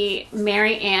the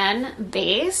Mary Ann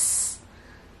base,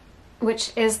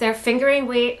 which is their fingering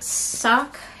weight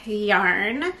sock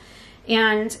yarn,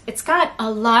 and it's got a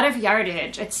lot of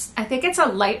yardage. I think it's a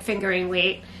light fingering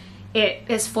weight. It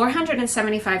is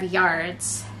 475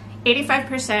 yards,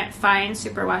 85% fine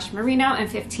superwash merino and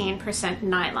 15%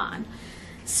 nylon.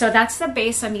 So that's the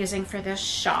base I'm using for this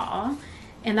shawl.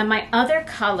 And then my other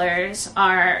colors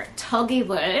are Tulgey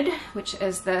Wood, which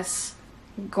is this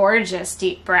gorgeous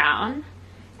deep brown,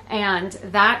 and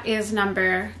that is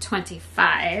number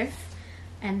 25.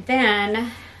 And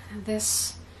then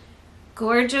this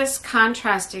gorgeous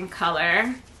contrasting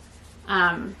color,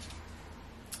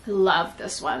 love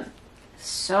this one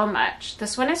so much.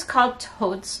 This one is called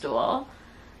Toadstool,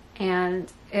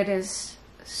 and it is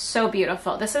so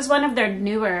beautiful. This is one of their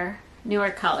newer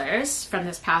colors from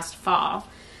this past fall.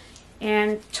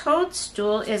 And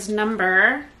Toadstool is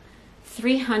number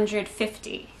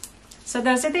 350. So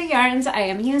those are the yarns I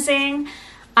am using.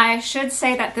 I should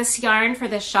say that this yarn for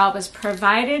this shawl was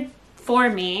provided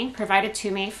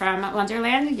to me from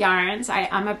Wonderland Yarns. I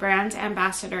am a brand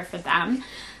ambassador for them.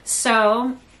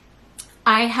 So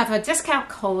I have a discount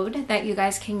code that you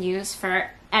guys can use for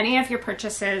any of your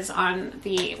purchases on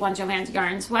the Wonderland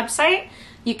Yarns website.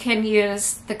 You can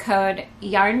use the code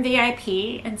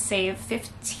YARNVIP and save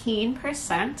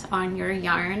 15% on your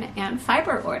yarn and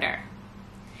fiber order.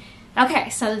 Okay,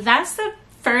 so that's the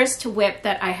first whip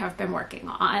that I have been working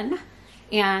on,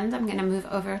 and I'm gonna move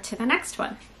over to the next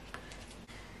one.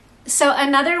 So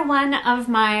another one of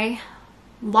my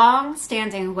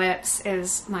long-standing whips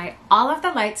is my All of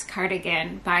the Lights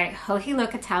cardigan by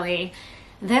Locatelli.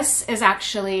 This is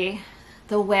actually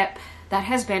the whip that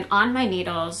has been on my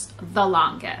needles the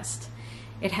longest.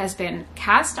 It has been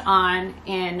cast on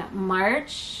in May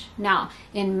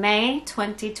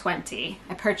 2020.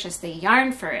 I purchased the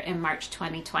yarn for it in March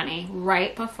 2020,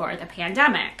 right before the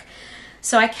pandemic.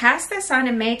 So I cast this on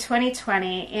in May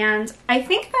 2020, and I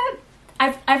think that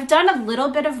I've done a little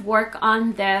bit of work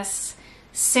on this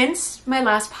since my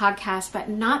last podcast, but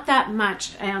not that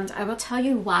much, and I will tell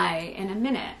you why in a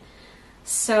minute.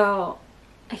 So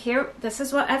here, this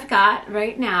is what I've got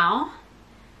right now,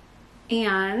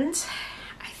 and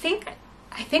I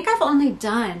think I've only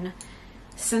done,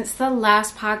 since the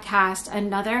last podcast,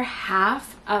 another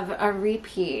half of a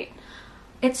repeat.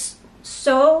 It's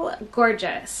so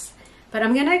gorgeous, but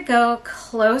I'm gonna go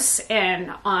close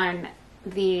in on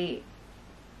the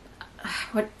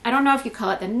I don't know if you call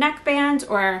it the neckband,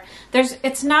 or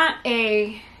it's not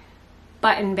a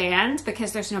button band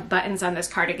because there's no buttons on this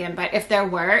cardigan, but if there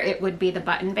were, it would be the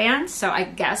button band. So I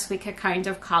guess we could kind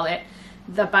of call it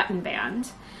the button band.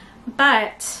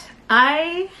 But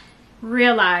I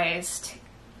realized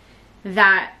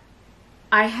that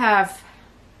I have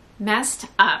messed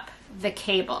up the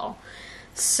cable.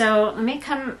 So let me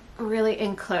come really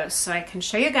in close so I can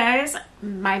show you guys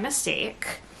my mistake.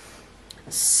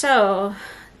 So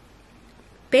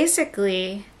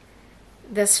basically,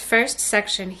 this first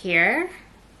section here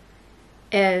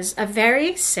is a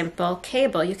very simple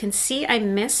cable. You can see I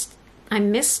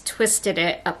mistwisted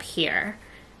it up here.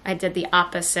 I did the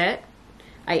opposite.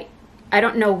 I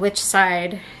don't know which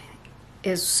side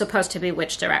is supposed to be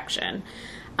which direction.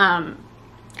 And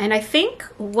I think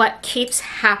what keeps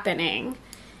happening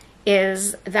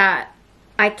is that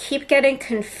I keep getting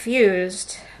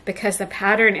confused because the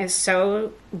pattern is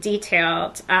so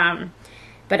detailed,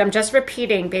 but I'm just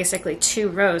repeating basically 2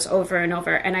 rows over and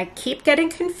over, and I keep getting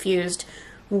confused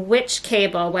which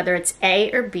cable, whether it's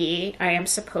A or B, I am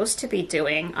supposed to be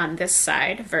doing on this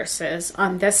side versus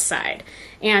on this side.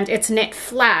 And it's knit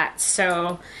flat,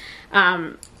 so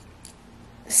I'm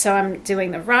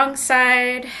doing the wrong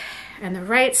side and the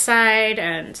right side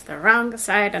and the wrong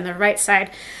side and the right side.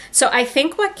 So I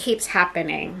think what keeps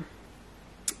happening,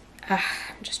 I'm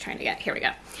just trying to get, here we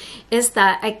go, is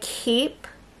that I keep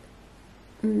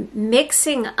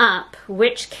mixing up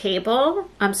which cable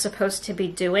I'm supposed to be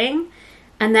doing,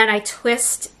 and then I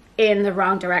twist in the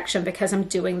wrong direction because I'm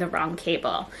doing the wrong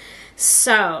cable.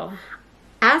 So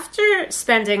after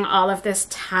spending all of this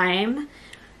time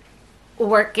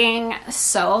working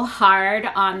so hard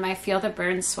on my Feel the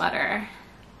Burn sweater,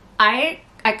 I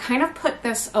kind of put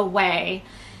this away,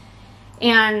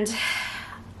 and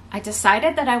I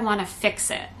decided that I want to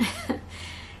fix it.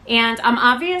 And I'm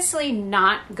obviously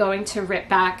not going to rip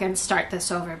back and start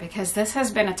this over because this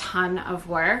has been a ton of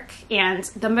work, and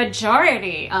the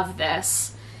majority of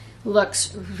this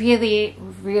looks really,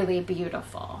 really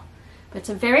beautiful. But it's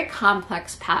a very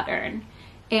complex pattern,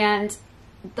 and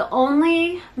the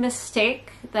only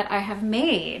mistake that I have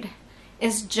made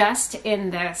is just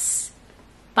in this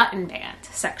button band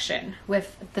section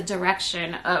with the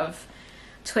direction of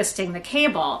twisting the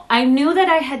cable. I knew that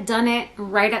I had done it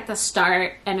right at the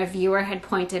start, and a viewer had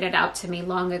pointed it out to me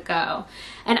long ago,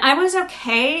 and I was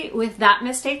okay with that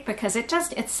mistake because it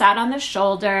sat on the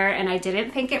shoulder and I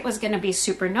didn't think it was going to be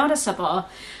super noticeable.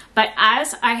 But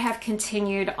as I have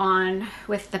continued on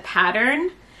with the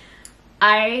pattern,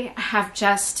 I have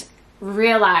just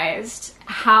realized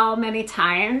how many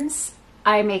times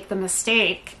I make the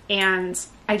mistake, and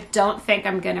I don't think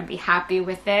I'm going to be happy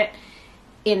with it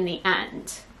in the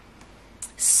end.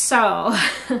 So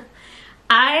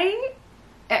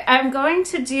I'm going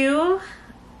to do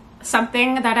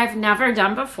something that I've never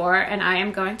done before, and I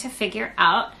am going to figure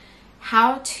out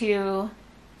how to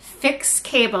fix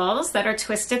cables that are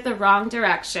twisted the wrong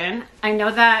direction. I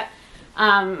know that,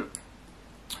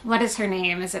 what is her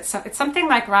name? It's something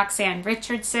like Roxanne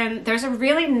Richardson. There's a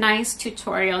really nice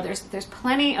tutorial. There's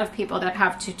plenty of people that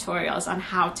have tutorials on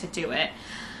how to do it.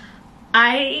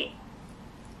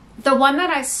 The one that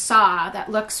I saw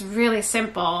that looks really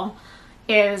simple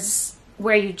is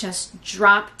where you just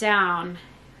drop down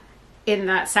in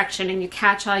that section and you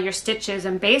catch all your stitches,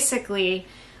 and basically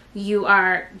you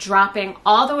are dropping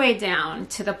all the way down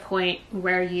to the point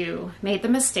where you made the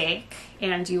mistake,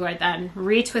 and you are then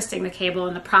retwisting the cable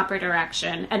in the proper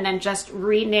direction and then just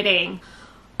re-knitting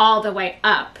all the way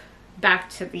up back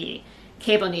to the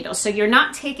cable needle. So you're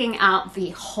not taking out the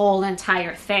whole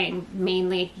entire thing,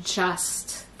 mainly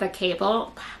just the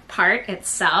cable part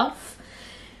itself,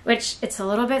 which it's a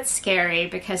little bit scary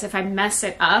because if I mess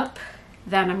it up,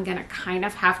 then I'm gonna kind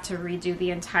of have to redo the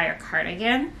entire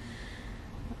cardigan.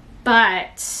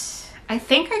 But I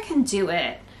think I can do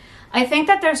it. I think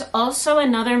that there's also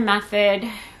another method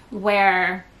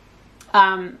where,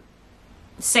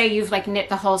 say you've like knit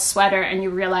the whole sweater and you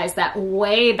realize that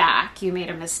way back you made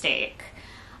a mistake.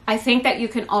 I think that you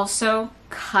can also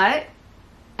cut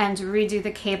and redo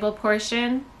the cable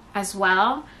portion as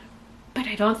well, but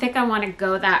I don't think I want to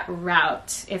go that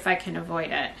route if I can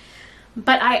avoid it.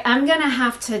 But I am gonna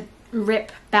have to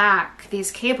rip back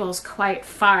these cables quite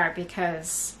far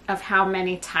because of how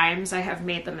many times I have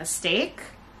made the mistake.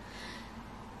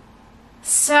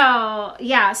 So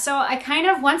yeah, so I kind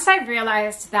of, once I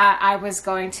realized that I was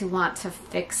going to want to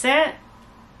fix it,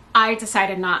 I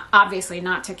decided obviously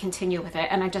not to continue with it,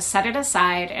 and I just set it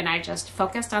aside and I just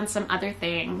focused on some other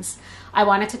things. I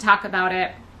wanted to talk about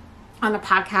it on the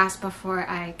podcast before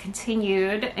I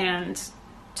continued and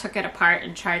took it apart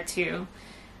and tried to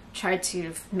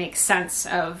make sense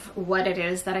of what it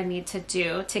is that I need to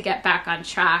do to get back on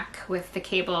track with the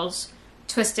cables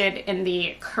twisted in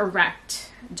the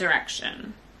correct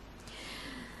direction.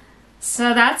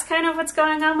 So that's kind of what's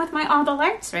going on with my All the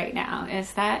Lights right now,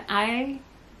 is that I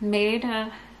made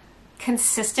a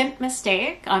consistent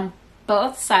mistake on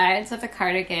both sides of the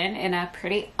cardigan in a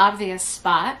pretty obvious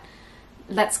spot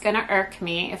that's gonna irk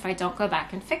me if I don't go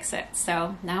back and fix it.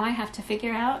 So now I have to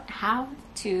figure out how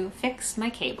to fix my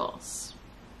cables.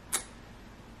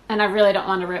 And I really don't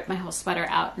want to rip my whole sweater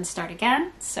out and start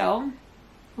again. So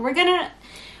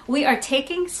we are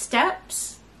taking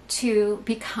steps to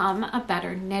become a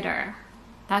better knitter.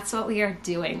 That's what we are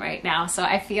doing right now. So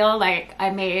I feel like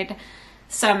I made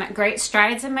some great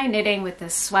strides in my knitting with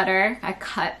this sweater. I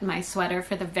cut my sweater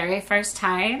for the very first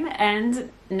time,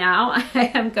 and now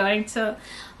I am going to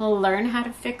learn how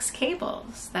to fix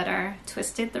cables that are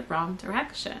twisted the wrong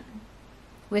direction.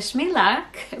 Wish me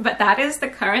luck, but that is the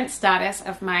current status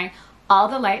of my All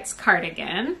the Lights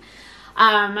cardigan.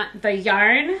 The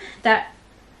yarn that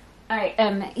I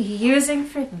am using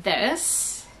for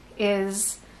this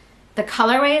is, the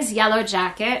colorway is Yellow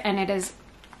Jacket, and it is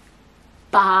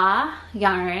Ba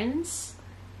yarns,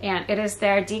 and it is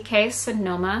their DK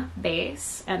Sonoma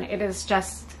base, and it is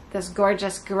just this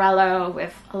gorgeous grello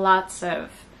with lots of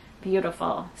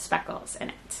beautiful speckles in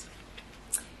it.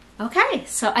 Okay,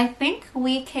 so I think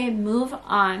we can move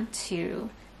on to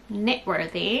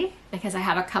Knitworthy, because I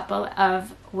have a couple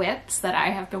of whips that I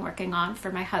have been working on for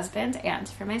my husband and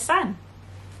for my son.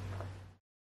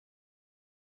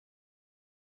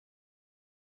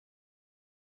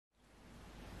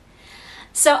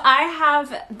 So I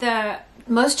have the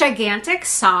most gigantic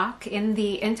sock in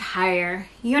the entire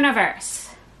universe,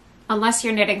 unless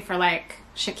you're knitting for like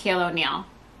Shaquille O'Neal,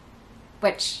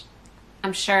 which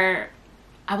I'm sure,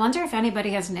 I wonder if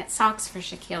anybody has knit socks for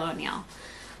Shaquille O'Neal.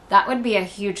 That would be a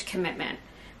huge commitment,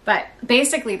 but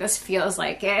basically this feels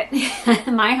like it.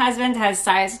 My husband has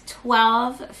size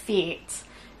 12 feet,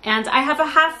 and I have a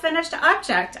half-finished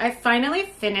object. I finally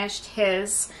finished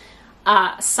his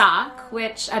sock,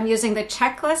 which I'm using the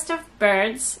Checklist of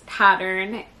Birds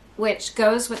pattern, which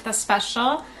goes with the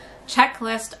special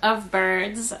Checklist of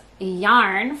Birds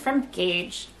yarn from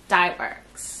Gage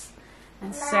Dyeworks.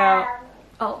 And so,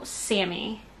 oh,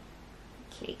 Sammy,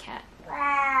 kitty cat.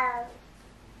 Wow.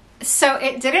 So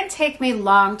it didn't take me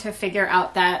long to figure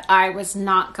out that I was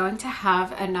not going to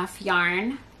have enough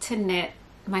yarn to knit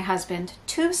my husband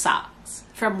 2 socks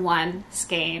from one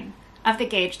skein of the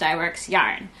Gage Dyeworks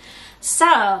yarn.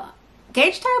 So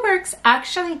Gage Dyeworks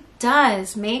actually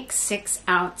does make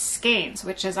 6-ounce skeins,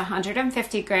 which is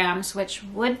 150 grams, which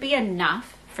would be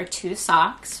enough for 2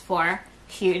 socks for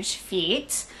huge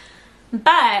feet.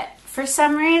 But for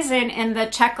some reason in the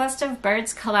Checklist of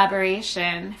Birds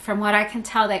collaboration, from what I can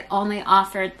tell, they only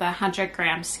offered the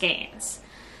 100-gram skeins.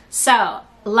 So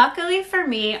luckily for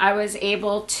me, I was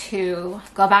able to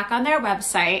go back on their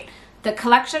website. The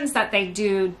collections that they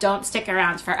do don't stick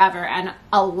around forever, and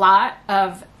a lot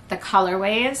of the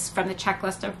colorways from the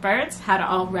checklist of birds had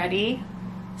already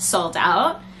sold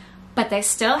out, but they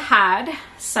still had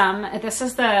some. This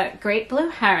is the Great Blue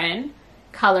Heron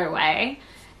colorway,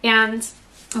 and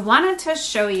I wanted to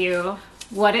show you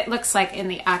what it looks like in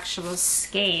the actual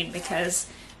skein, because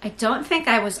I don't think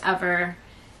I was ever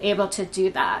able to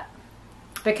do that,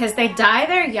 because they dye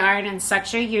their yarn in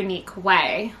such a unique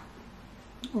way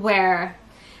where,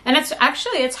 and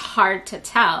it's hard to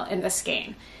tell in the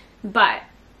skein, but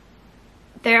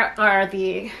there are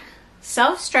the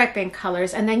self-striping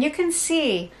colors, and then you can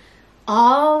see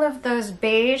all of those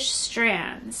beige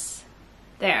strands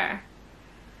there.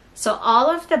 So all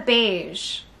of the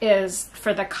beige is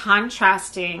for the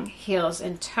contrasting heels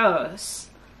and toes,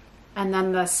 and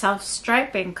then the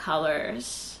self-striping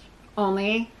colors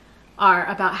only are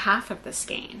about half of the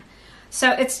skein.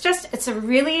 So it's a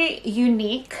really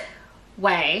unique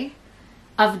way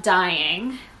of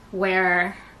dyeing,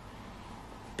 where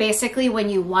basically when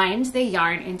you wind the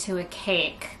yarn into a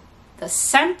cake, the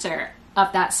center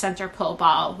of that center pull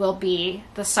ball will be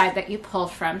the side that you pull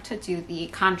from to do the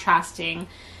contrasting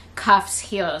cuffs,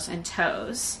 heels, and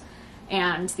toes.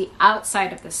 And the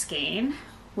outside of the skein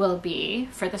will be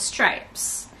for the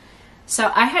stripes.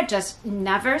 So I had just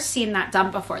never seen that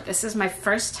done before. This is my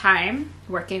first time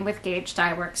working with Gauge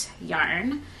Dyeworks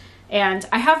yarn. And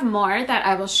I have more that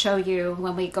I will show you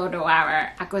when we go to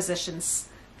our acquisitions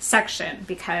section,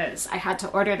 because I had to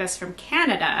order this from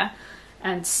Canada.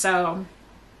 And so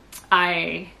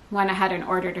I went ahead and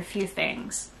ordered a few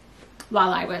things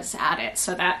while I was at it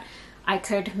so that I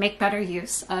could make better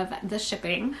use of the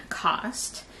shipping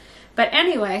cost. But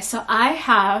anyway, so I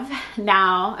have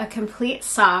now a complete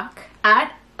sock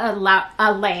at a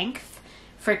length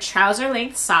for trouser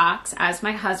length socks, as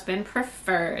my husband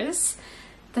prefers.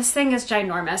 This thing is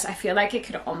ginormous. I feel like it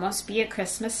could almost be a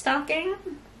Christmas stocking,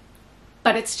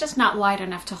 but it's just not wide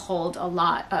enough to hold a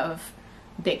lot of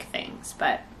big things,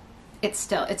 but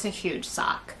it's a huge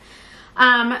sock.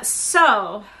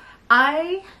 So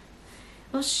I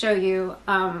will show you,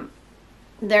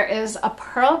 there is a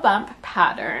pearl bump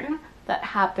pattern that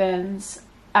happens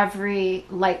every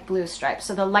light blue stripe.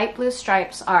 So the light blue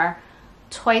stripes are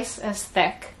twice as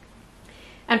thick.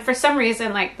 And for some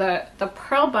reason, like the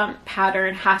pearl bump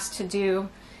pattern has to do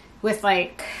with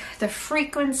like the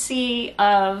frequency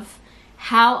of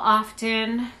how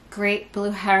often great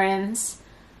blue herons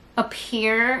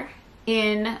appear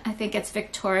in, I think it's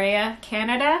Victoria,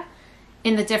 Canada,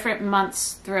 in the different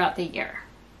months throughout the year.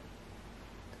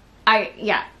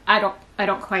 I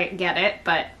don't quite get it,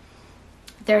 but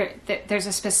there's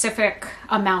a specific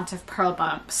amount of pearl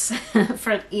bumps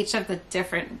for each of the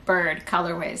different bird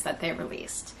colorways that they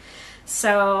released.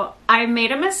 So I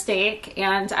made a mistake,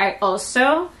 and I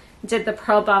also did the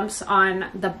pearl bumps on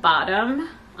the bottom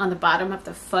of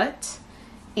the foot,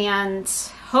 and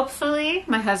hopefully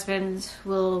my husband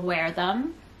will wear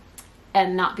them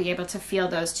and not be able to feel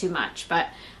those too much, but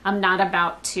I'm not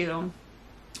about to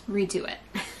redo it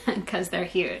because they're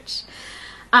huge.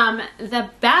 The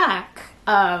back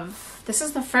of, this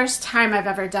is the first time I've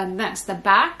ever done this, the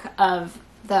back of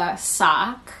the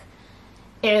sock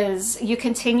is, you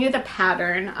continue the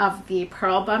pattern of the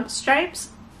pearl bump stripes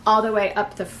all the way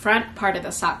up the front part of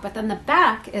the sock, but then the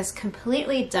back is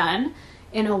completely done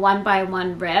in a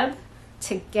 1x1 rib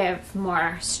to give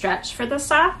more stretch for the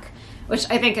sock, which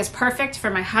I think is perfect for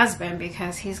my husband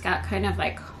because he's got kind of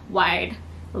like wide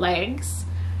legs.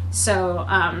 So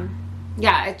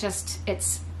yeah,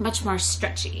 it's much more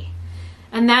stretchy.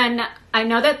 And then I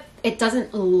know that it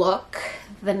doesn't look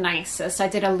the nicest. I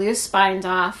did a loose bind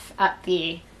off at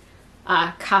the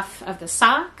cuff of the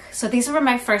sock. So these were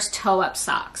my first toe up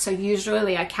socks. So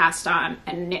usually I cast on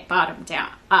and knit bottom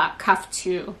down, cuff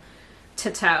to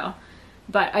toe.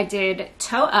 But I did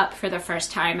toe up for the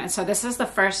first time. And so this is the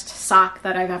first sock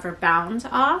that I've ever bound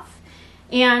off.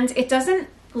 And it doesn't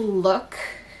look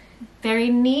very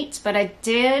neat, but I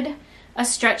did a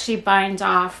stretchy bind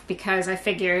off because I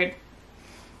figured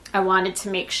I wanted to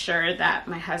make sure that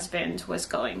my husband was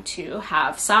going to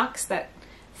have socks that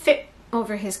fit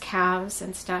over his calves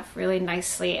and stuff really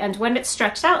nicely. And when it's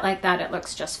stretched out like that, it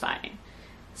looks just fine.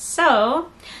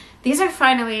 So these are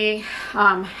finally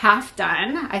half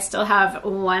done. I still have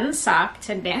one sock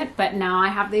to knit, but now I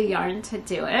have the yarn to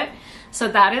do it. So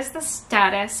that is the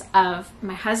status of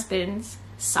my husband's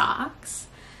socks.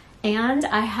 And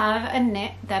I have a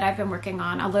knit that I've been working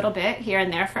on a little bit here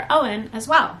and there for Owen as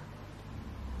well.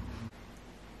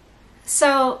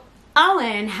 So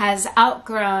Owen has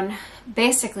outgrown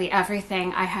basically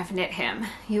everything I have knit him.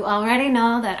 You already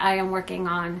know that I am working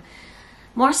on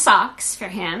more socks for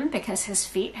him because his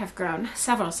feet have grown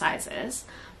several sizes,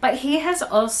 but he has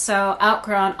also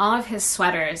outgrown all of his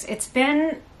sweaters. I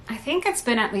think it's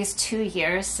been at least 2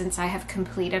 years since I have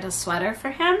completed a sweater for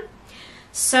him.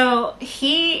 So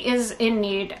he is in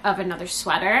need of another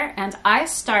sweater, and I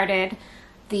started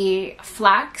the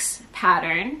Flax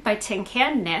pattern by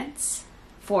Tincan Knits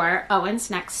for Owen's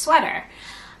next sweater.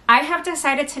 I have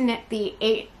decided to knit the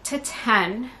 8 to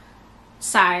 10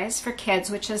 size for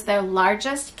kids, which is their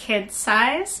largest kid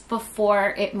size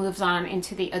before it moves on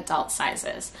into the adult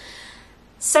sizes.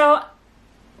 So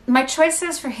my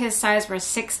choices for his size were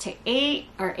 6 to 8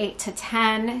 or 8 to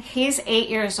 10. He's 8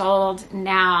 years old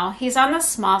now. He's on the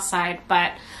small side,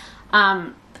 but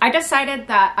I decided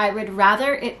that I would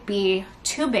rather it be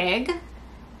too big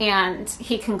and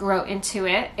he can grow into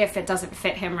it if it doesn't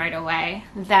fit him right away,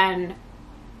 than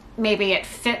maybe it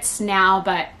fits now,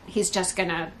 but he's just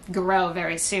gonna grow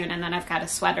very soon, and then I've got a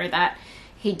sweater that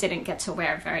he didn't get to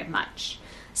wear very much.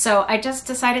 So I just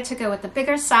decided to go with the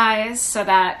bigger size so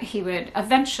that he would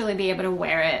eventually be able to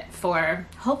wear it for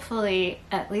hopefully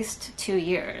at least 2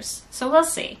 years. So we'll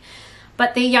see.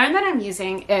 But the yarn that I'm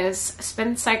using is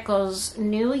Spin Cycle's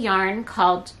new yarn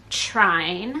called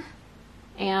Trine.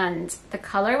 And the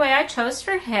colorway I chose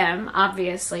for him,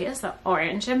 obviously, is the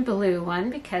orange and blue one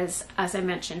because, as I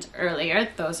mentioned earlier,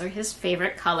 those are his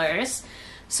favorite colors.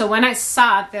 So when I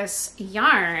saw this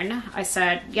yarn, I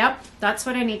said, yep, that's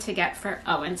what I need to get for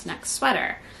Owen's next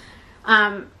sweater.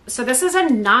 So this is a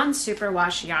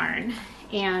non-superwash yarn,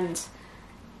 and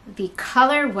the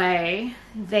colorway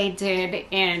they did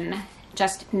in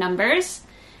just numbers.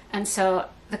 And so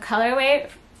the colorway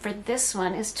for this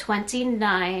one is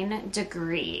 29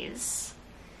 degrees.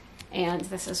 And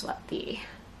this is what the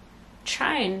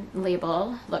Trine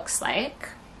label looks like.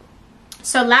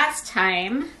 So last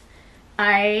time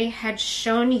I had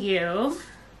shown you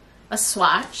a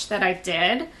swatch that I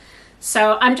did.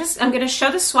 So I'm going to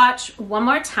show the swatch one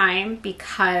more time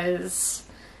because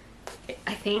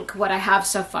I think what I have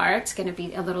so far, it's going to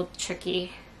be a little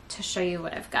tricky to show you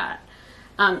what I've got.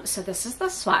 So this is the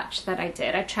swatch that I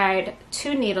did. I tried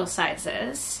 2 needle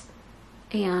sizes,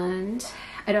 and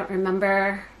I don't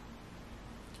remember,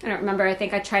 I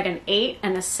think I tried an 8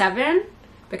 and a 7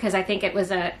 because I think it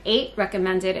was a 8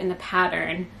 recommended in the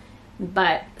pattern,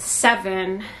 but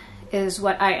 7 is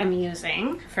what I am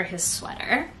using for his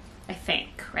sweater, I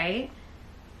think, right?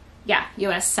 Yeah,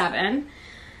 US 7.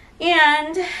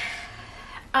 And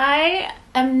I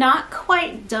am not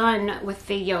quite done with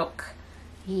the yoke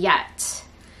yet.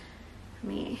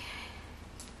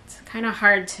 It's kind of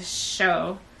hard to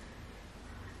show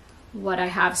what I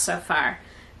have so far.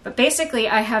 But basically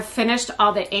I have finished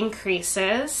all the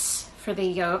increases for the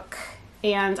yoke,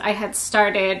 and I had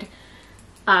started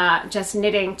just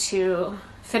knitting to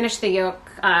finish the yoke,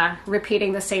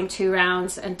 repeating the same 2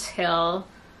 rounds until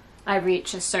I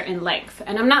reach a certain length.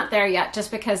 And I'm not there yet just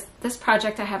because this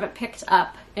project I haven't picked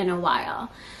up in a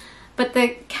while. But the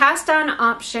cast on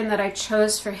option that I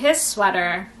chose for his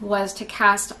sweater was to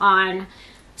cast on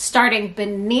starting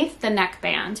beneath the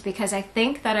neckband, because I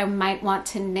think that I might want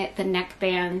to knit the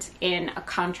neckband in a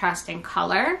contrasting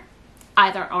color,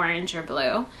 either orange or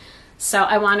blue. So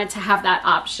I wanted to have that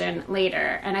option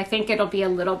later, and I think it'll be a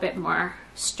little bit more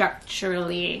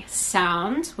structurally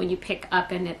sound when you pick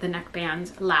up and knit the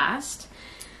neckband last.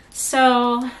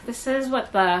 So this is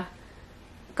what the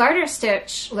garter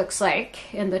stitch looks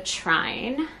like in the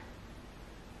Trine.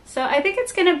 So I think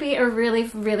it's going to be a really,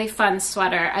 really fun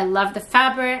sweater. I love the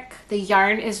fabric. The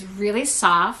yarn is really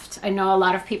soft. I know a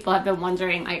lot of people have been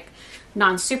wondering, like,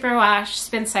 non-superwash,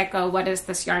 Spin Cycle, what does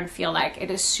this yarn feel like? It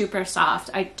is super soft.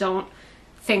 I don't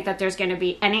think that there's going to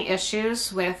be any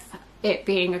issues with it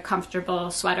being a comfortable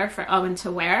sweater for Owen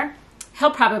to wear.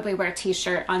 He'll probably wear a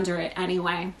t-shirt under it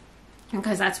anyway,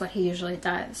 because that's what he usually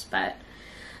does. But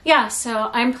yeah,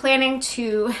 so I'm planning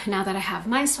to, now that I have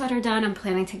my sweater done, I'm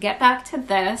planning to get back to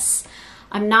this.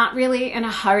 I'm not really in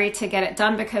a hurry to get it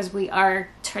done because we are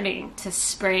turning to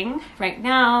spring right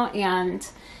now, and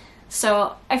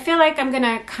so I feel like I'm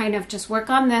gonna kind of just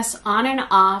work on this on and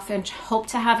off and hope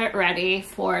to have it ready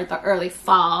for the early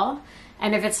fall.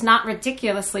 And if it's not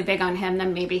ridiculously big on him,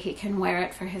 then maybe he can wear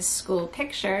it for his school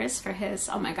pictures, for his,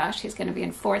 oh my gosh, he's gonna be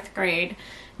in 4th grade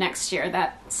next year.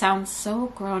 That sounds so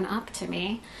grown up to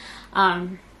me.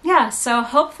 Yeah, so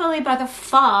hopefully by the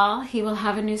fall he will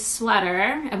have a new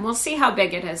sweater, and we'll see how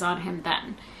big it is on him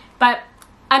then. But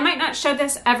I might not show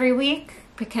this every week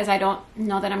because I don't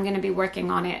know that I'm going to be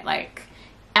working on it like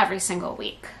every single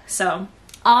week. So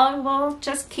I will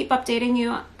just keep updating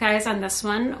you guys on this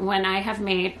one when I have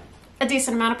made a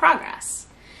decent amount of progress.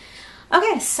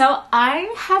 Okay, so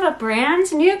I have a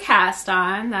brand new cast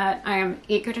on that I am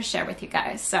eager to share with you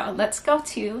guys. So let's go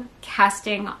to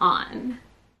casting on.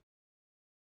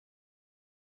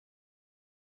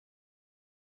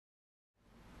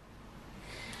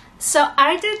 So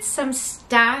I did some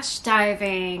stash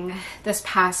diving this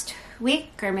past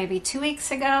week, or maybe 2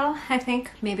 weeks ago, I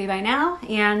think, maybe by now.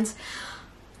 And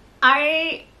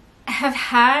I have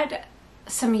had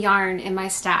some yarn in my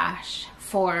stash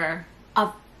for a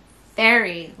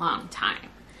very long time.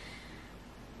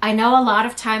 I know a lot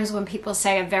of times when people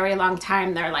say a very long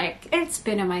time, they're like, it's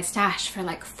been in my stash for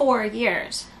like 4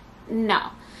 years.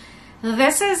 No,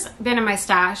 this has been in my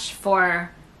stash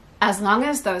for as long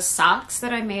as those socks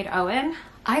that I made Owen.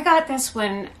 I got this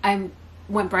when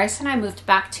Bryce and I moved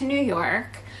back to New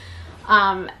York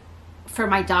for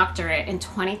my doctorate in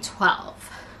 2012,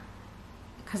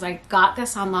 because I got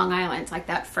this on Long Island like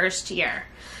that first year.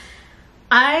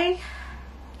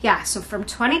 So from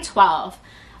 2012,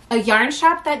 a yarn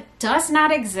shop that does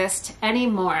not exist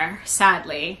anymore,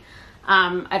 sadly.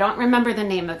 I don't remember the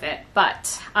name of it,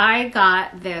 but I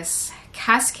got this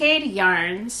Cascade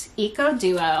Yarns Eco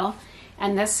Duo,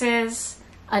 and this is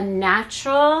a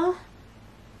naturally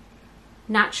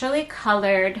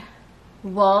colored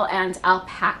wool and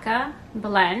alpaca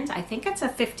blend. I think it's a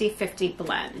 50-50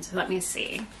 blend. Let me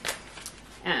see.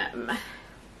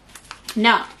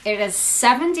 No, it is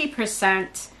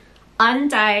 70%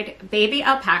 undyed baby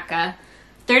alpaca,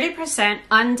 30%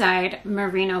 undyed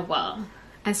merino wool.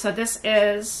 And so this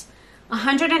is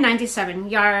 197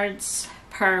 yards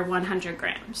per 100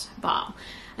 grams ball.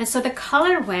 And so the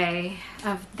colorway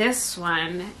of this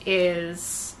one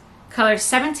is color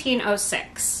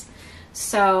 1706.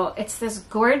 So it's this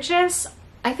gorgeous,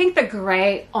 I think the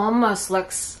gray almost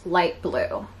looks light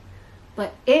blue,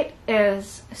 but it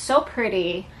is so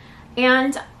pretty.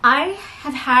 And I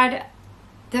have had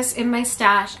this in my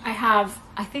stash. I have,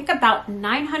 I think, about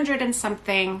 900 and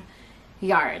something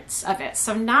yards of it.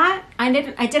 So I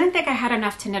didn't think I had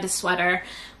enough to knit a sweater.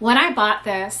 When I bought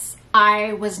this,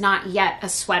 I was not yet a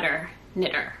sweater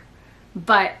knitter,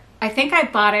 but I think I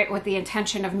bought it with the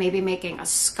intention of maybe making a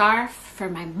scarf for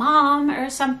my mom or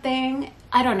something.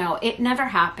 I don't know. It never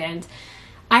happened.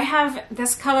 I have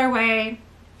this colorway.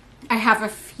 I have a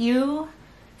few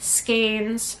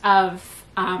skeins of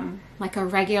like a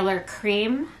regular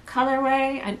cream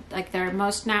colorway, and like their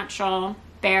most natural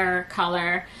bare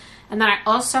color. And then I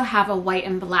also have a white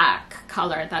and black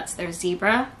color. That's their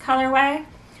zebra colorway,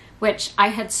 which I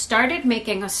had started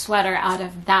making a sweater out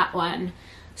of that one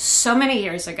so many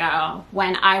years ago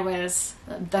when I was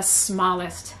the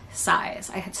smallest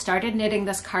size. I had started knitting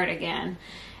this cardigan,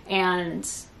 and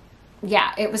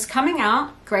yeah, it was coming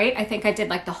out great. I think I did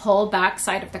like the whole back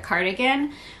side of the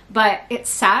cardigan, but it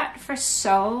sat for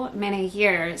so many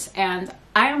years and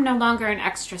I am no longer an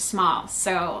extra small.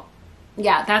 So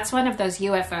yeah, that's one of those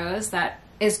UFOs that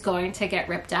is going to get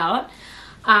ripped out.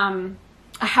 I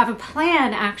have a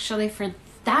plan actually for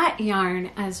that yarn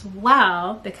as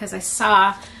well, because I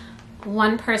saw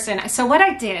one person. So what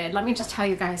I did, let me just tell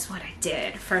you guys what I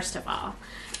did first of all.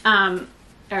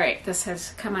 All right, this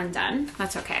has come undone.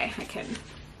 That's okay. I can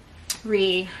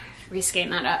reskein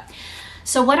that up.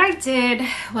 So what I did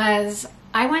was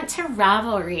I went to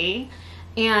Ravelry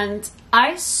and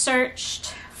I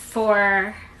searched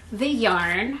for the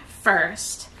yarn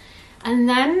first. And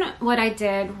then what I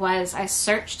did was I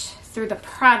searched through the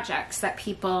projects that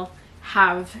people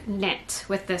have knit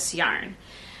with this yarn.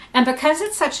 And because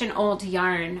it's such an old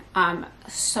yarn,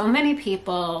 so many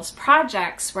people's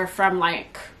projects were from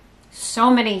like so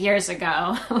many years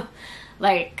ago,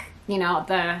 like, you know,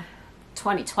 the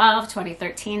 2012,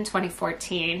 2013,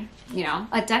 2014, you know,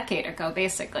 a decade ago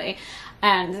basically.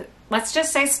 And let's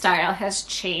just say style has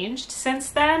changed since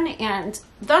then. And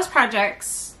those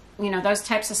projects, you know, those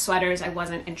types of sweaters I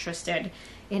wasn't interested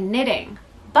in knitting.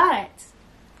 But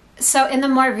so in the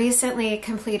more recently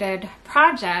completed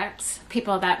projects,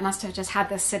 people that must have just had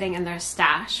this sitting in their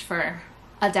stash for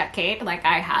a decade like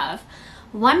I have,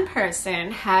 one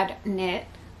person had knit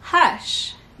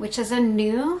Hush, which is a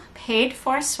new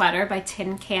paid-for sweater by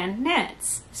Tincan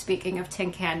Knits. Speaking of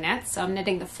Tincan Knits, so I'm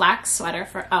knitting the Flax sweater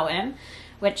for Owen,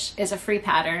 which is a free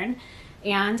pattern.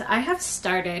 And I have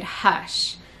started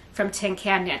Hush from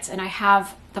Tincan Knits, and I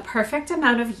have the perfect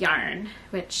amount of yarn,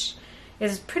 which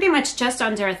is pretty much just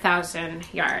under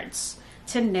 1,000 yards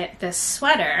to knit this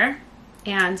sweater.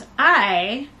 And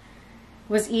I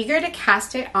was eager to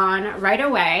cast it on right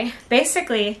away.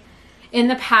 Basically, in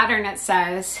the pattern it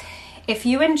says, if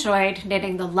you enjoyed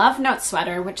knitting the Love Note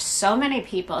sweater, which so many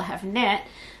people have knit,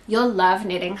 you'll love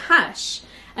knitting Hush.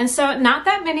 And so not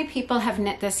that many people have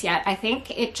knit this yet. I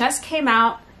think it just came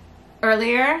out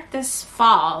earlier this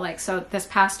fall, like so this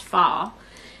past fall.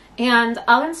 And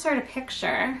I'll insert a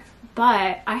picture,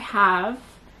 but I have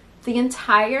the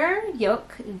entire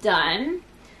yoke done.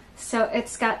 So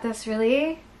it's got this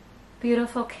really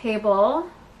beautiful cable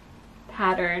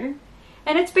pattern.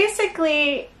 And it's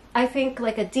basically, I think,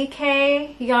 like a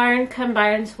DK yarn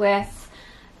combined with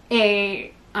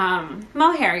a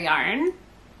mohair yarn,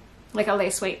 like a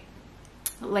lace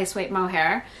weight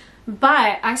mohair.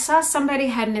 But I saw somebody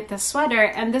had knit this sweater,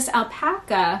 and this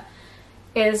alpaca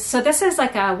is, so this is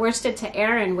like a worsted to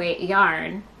Aran weight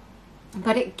yarn,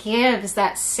 but it gives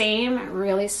that same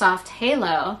really soft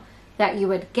halo that you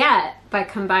would get by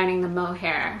combining the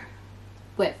mohair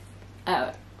with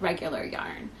a regular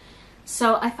yarn.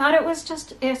 So I thought it was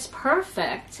just, it's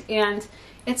perfect, and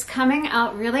it's coming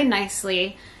out really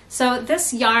nicely. So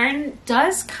this yarn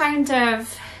does kind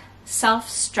of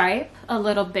self-stripe a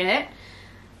little bit.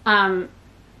 I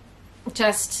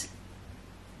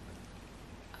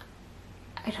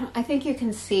think you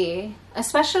can see,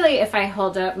 especially if I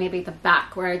hold up maybe the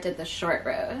back where I did the short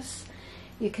rows,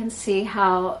 you can see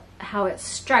how it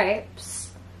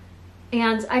stripes.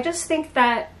 And I just think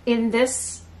that in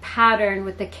this pattern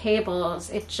with the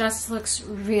cables, it just looks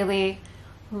really,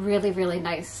 really, really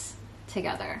nice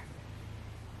together.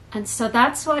 And so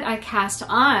that's what I cast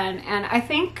on. And I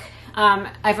think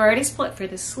I've already split for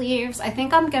the sleeves. I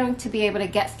think I'm going to be able to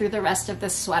get through the rest of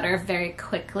this sweater very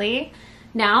quickly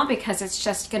now, because it's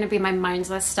just going to be my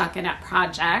mindless stockinette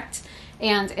project,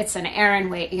 and it's an Aran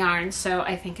weight yarn, so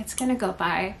I think it's going to go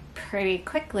by pretty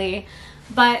quickly.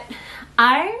 But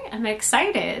I am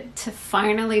excited to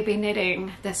finally be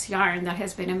knitting this yarn that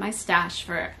has been in my stash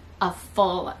for a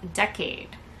full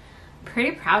decade.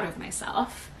 Pretty proud of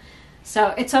myself. So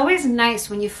it's always nice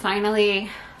when you finally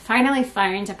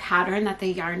find a pattern that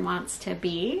the yarn wants to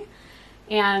be.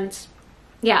 And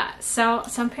yeah, so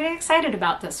I'm pretty excited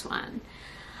about this one.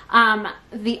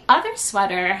 The other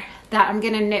sweater that I'm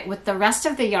gonna knit with the rest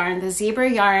of the yarn, the zebra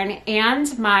yarn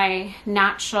and my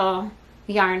natural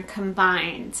yarn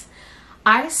combined,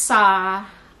 I saw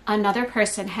another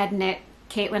person had knit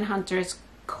Caitlin Hunter's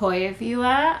Koi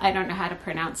Vua. I don't know how to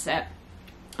pronounce it.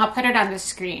 I'll put it on the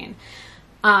screen.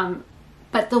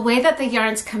 But the way that the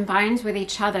yarns combined with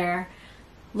each other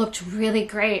looked really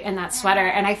great in that sweater.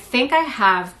 And I think I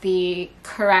have the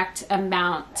correct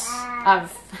amount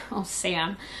of,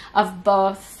 of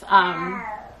both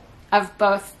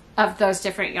of those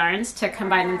different yarns to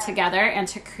combine them together and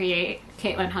to create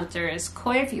Caitlin Hunter's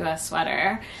Koi Vua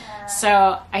sweater.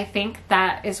 So I think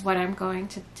that is what I'm going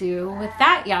to do with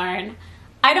that yarn.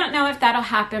 I don't know if that'll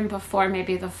happen before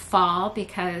maybe the fall,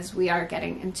 because we are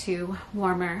getting into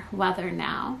warmer weather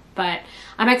now, but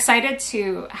I'm excited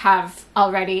to have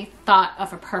already thought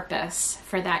of a purpose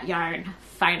for that yarn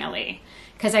finally,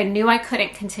 because I knew I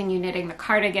couldn't continue knitting the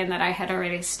cardigan that I had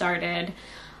already started,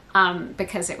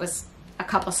 because it was a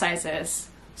couple sizes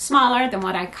smaller than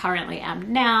what I currently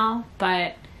am now.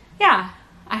 But yeah,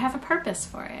 I have a purpose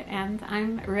for it, and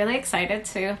I'm really excited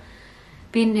to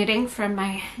be knitting from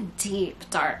my deep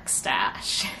dark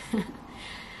stash.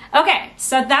 Okay,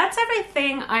 so that's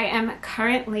everything I am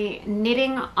currently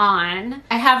knitting on.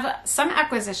 I have some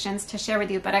acquisitions to share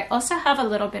with you, but I also have a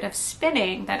little bit of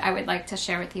spinning that I would like to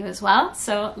share with you as well.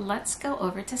 So let's go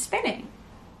over to spinning.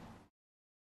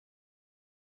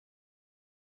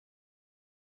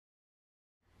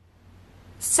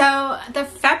 So the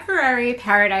February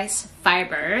Paradise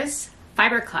Fibers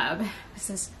Fiber Club, this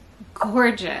is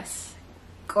gorgeous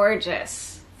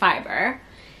fiber.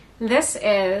 This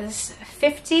is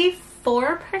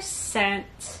 54%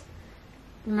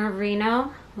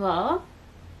 merino wool.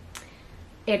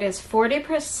 It is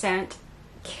 40%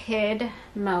 kid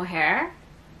mohair,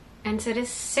 and it is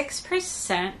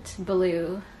 6%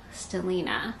 blue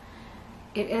stellina.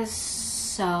 It is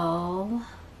so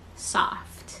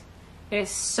soft. It is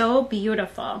so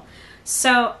beautiful.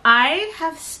 So I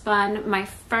have spun my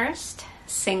first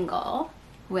single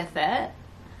with it,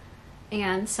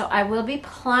 and so I will be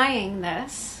plying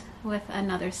this with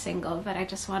another single, but I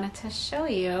just wanted to show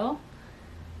you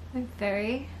my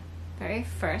very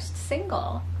first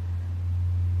single.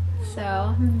 So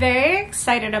I'm very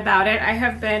excited about it. I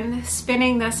have been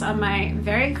spinning this on my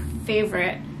very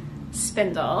favorite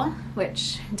spindle,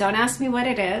 which, don't ask me what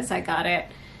it is. I got it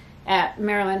at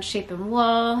Maryland Sheep and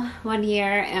Wool one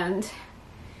year, and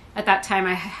at that time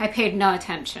I paid no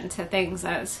attention to things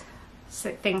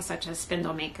such as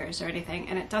spindle makers or anything,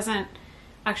 and it doesn't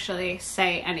actually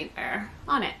say anywhere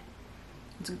on it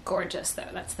It's gorgeous though.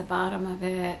 That's the bottom of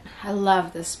it. I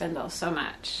love this spindle so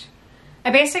much. I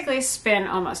basically spin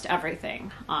almost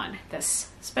everything on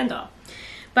this spindle.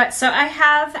 But so I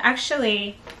have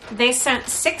actually, they sent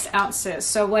 6 ounces.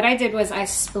 So what I did was I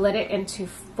split it into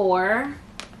 4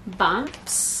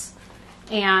 bumps,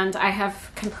 and I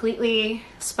have completely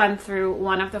spun through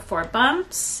one of the 4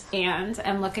 bumps, and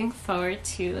I'm looking forward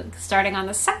to starting on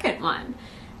the second one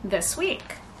this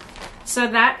week. So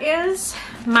that is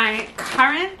my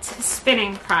current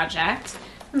spinning project.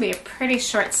 It'll be a pretty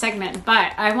short segment,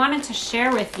 but I wanted to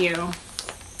share with you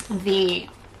the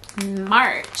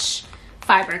March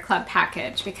Fiber Club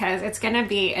package because it's going to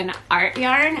be an art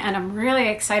yarn, and I'm really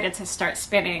excited to start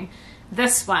spinning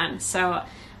this one. So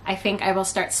I think I will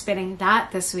start spinning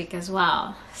that this week as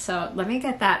well. So let me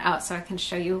get that out so I can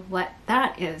show you what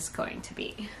that is going to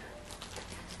be.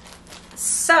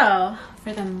 So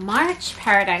for the March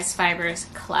Paradise Fibers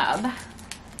Club,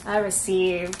 I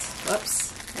received,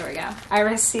 whoops, there we go. I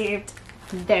received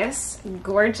this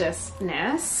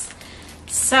gorgeousness.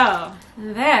 So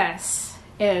this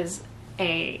is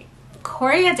a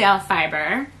Corriedale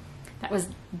fiber that was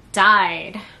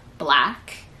dyed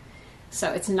black.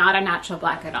 So it's not a natural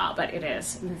black at all, but it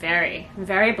is very,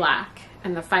 very black.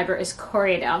 And the fiber is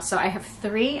Corriedale. So I have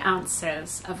 3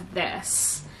 ounces of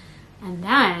this. And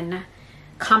then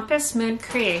Compass Moon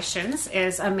Creations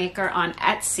is a maker on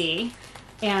Etsy,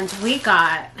 and we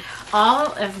got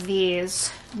all of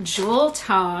these jewel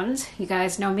toned, you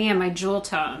guys know me and my jewel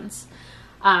tones,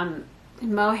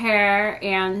 mohair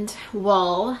and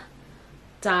wool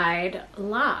dyed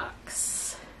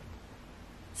locks.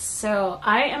 So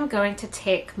I am going to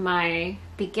take my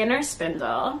beginner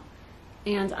spindle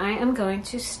and I am going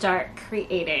to start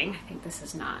creating, I think this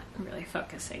is not really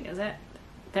focusing, is it?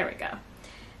 There we go.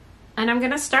 And I'm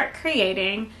going to start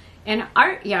creating an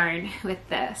art yarn with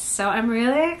this. So I'm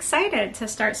really excited to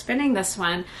start spinning this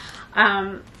one.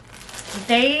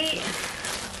 They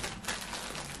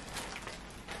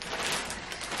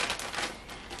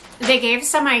gave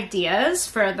some ideas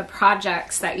for the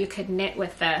projects that you could knit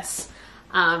with this.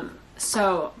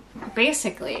 So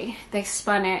basically they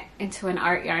spun it into an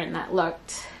art yarn that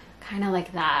looked kind of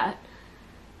like that.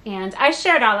 And I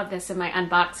shared all of this in my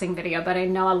unboxing video, but I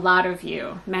know a lot of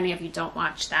you, many of you don't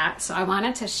watch that, so I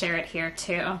wanted to share it here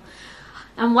too.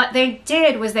 And what they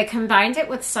did was they combined it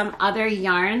with some other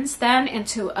yarns then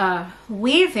into a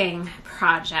weaving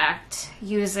project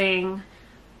using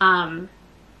the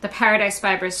Paradise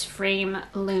Fibers frame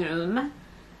loom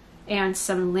and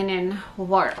some linen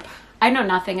warp. I know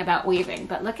nothing about weaving,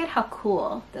 but look at how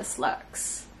cool this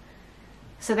looks.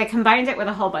 So they combined it with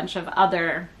a whole bunch of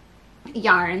other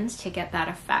yarns to get that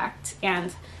effect.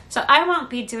 And so I won't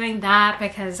be doing that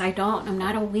because I'm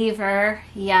not a weaver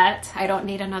yet. I don't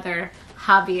need another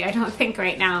hobby, I don't think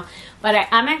right now, but I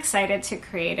am excited to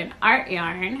create an art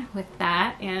yarn with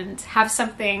that and have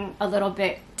something a little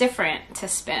bit different to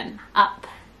spin up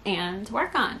and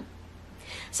work on.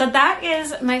 So that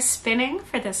is my spinning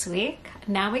for this week.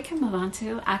 Now we can move on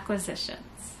to acquisitions.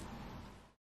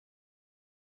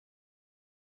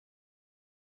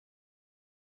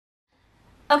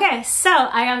 Okay, so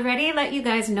I already let you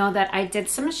guys know that I did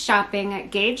some shopping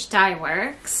at Gage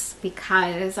Dyeworks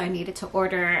because I needed to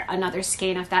order another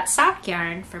skein of that sock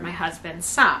yarn for my husband's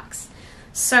socks.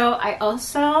 So I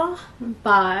also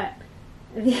bought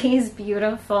these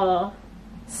beautiful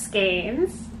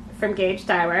skeins from Gage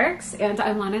Dyeworks, and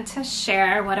I wanted to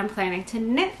share what I'm planning to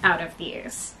knit out of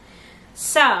these.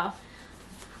 So,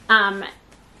 I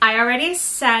already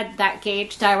said that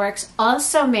Gage Dyeworks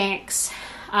also makes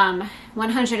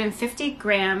 150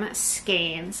 gram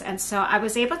skeins, and so I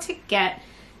was able to get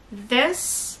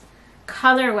this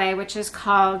colorway, which is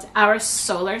called Our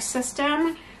Solar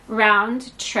System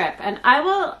Round Trip, and I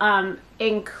will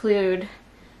include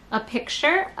a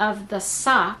picture of the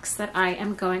socks that I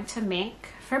am going to make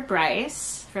for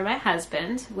Bryce, for my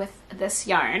husband, with this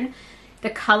yarn. The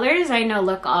colors I know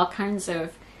look all kinds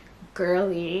of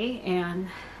girly and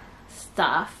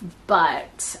stuff,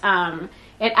 but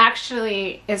it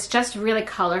actually is just really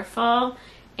colorful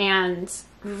and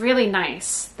really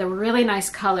nice. They're really nice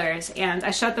colors, and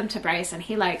I showed them to Bryce and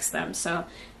he likes them. So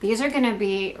these are going to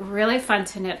be really fun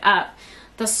to knit up.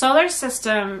 The Solar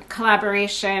System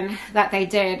collaboration that they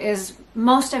did is,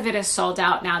 most of it is sold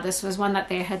out now. This was one that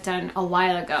they had done a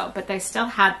while ago, but they still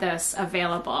had this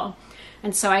available.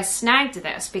 And so I snagged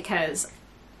this because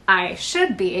I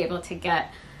should be able to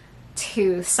get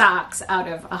 2 socks out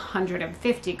of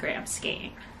 150 gram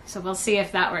skein. So we'll see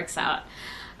if that works out.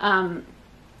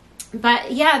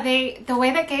 But yeah, the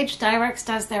way that Gage Dyeworks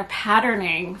does their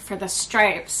patterning for the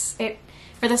stripes, it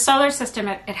For the solar system,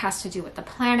 it has to do with the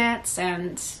planets,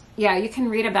 and yeah, you can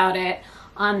read about it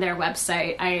on their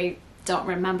website. I don't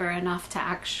remember enough to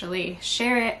actually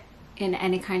share it in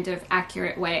any kind of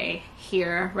accurate way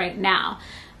here right now.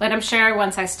 But I'm sure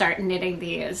once I start knitting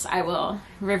these, I will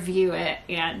review it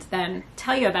and then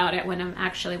tell you about it when I'm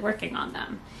actually working on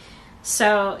them.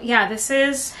 So yeah,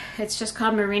 it's just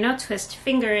called Merino Twist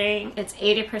Fingering. It's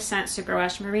 80%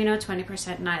 superwash merino,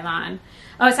 20% nylon.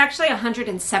 Oh, it's actually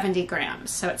 170 grams,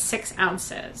 so it's 6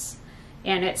 ounces.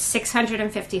 And it's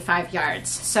 655 yards.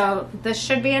 So this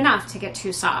should be enough to get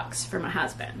 2 socks for my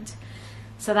husband.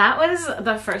 So that was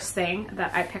the first thing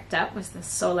that I picked up, was the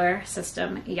solar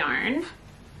system yarn.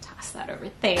 Toss that over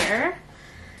there.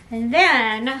 And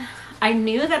then I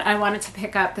knew that I wanted to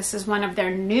pick up, this is one of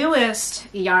their newest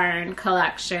yarn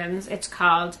collections. It's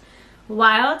called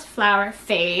Wildflower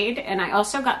Fade, and I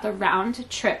also got the round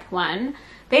trip one.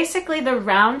 Basically, the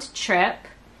round trip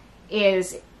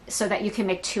is so that you can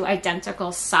make 2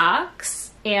 identical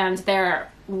socks, and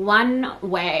their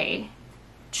one-way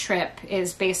trip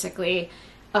is basically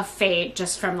a fade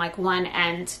just from like one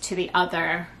end to the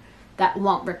other that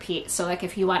won't repeat. So like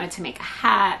if you wanted to make a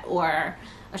hat or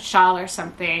a shawl or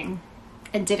something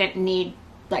and didn't need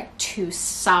like 2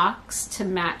 socks to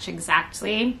match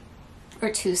exactly, or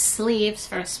 2 sleeves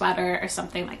for a sweater or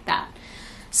something like that.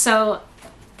 So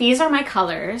these are my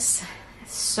colors.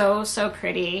 So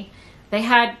pretty. They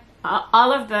had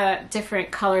all of the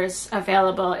different colors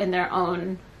available in their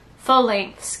own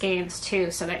full-length skeins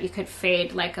too, so that you could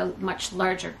fade like a much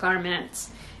larger garment.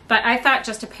 But I thought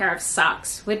just a pair of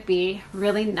socks would be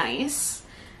really nice.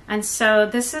 And so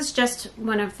this is just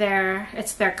one of their,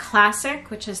 it's their classic,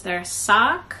 which is their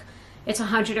sock. It's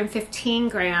 115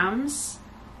 grams,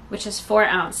 which is 4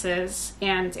 ounces.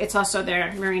 And it's also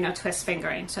their merino twist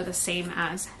fingering, so the same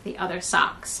as the other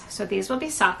socks. So these will be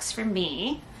socks for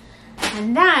me.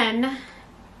 And then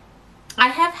I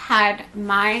have had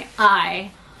my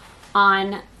eye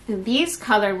on these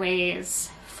colorways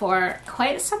for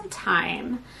quite some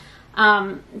time.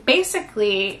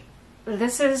 Basically,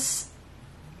 this is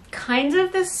kind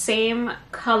of the same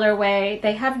colorway.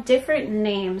 They have different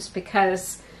names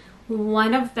because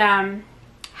one of them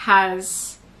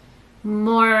has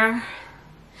more...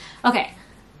 Okay,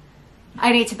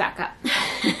 I need to back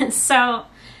up. So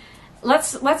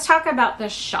let's talk about the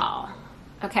shawl.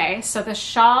 Okay, so the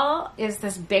shawl is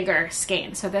this bigger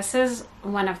skein. So this is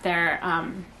one of their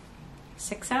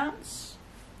 6 ounce,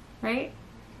 right?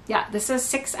 Yeah, this is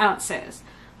 6 ounces.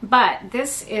 But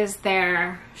this is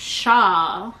their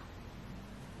shawl.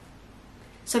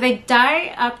 So they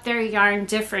dye up their yarn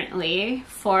differently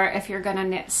for if you're gonna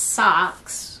knit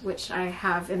socks, which I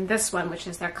have in this one, which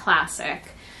is their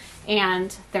classic,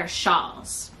 and their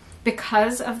shawls,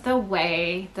 because of the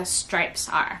way the stripes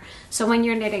are. So when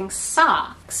you're knitting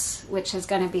socks, which is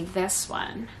going to be this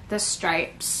one, the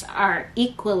stripes are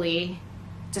equally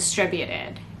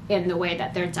distributed in the way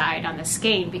that they're dyed on the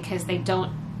skein, because they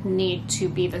don't need to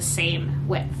be the same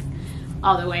width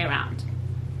all the way around.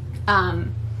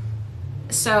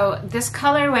 So this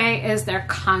colorway is their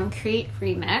Concrete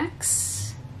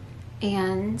Remix,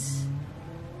 and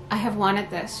I have wanted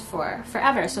this for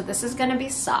forever. So this is going to be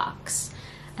socks.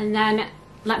 And then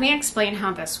let me explain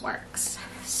how this works.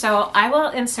 So I will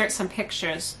insert some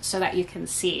pictures so that you can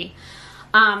see.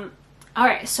 All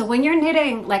right, so when you're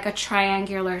knitting like a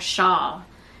triangular shawl,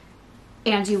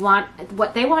 and you want,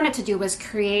 what they wanted to do was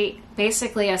create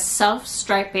basically a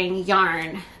self-striping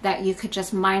yarn that you could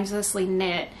just mindlessly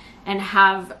knit and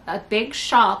have a big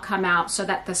shawl come out so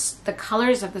that the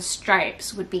colors of the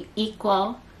stripes would be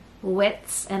equal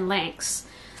widths and lengths.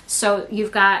 So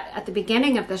you've got, at the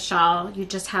beginning of the shawl, you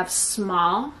just have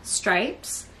small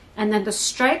stripes, and then the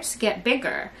stripes get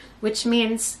bigger, which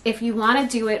means if you want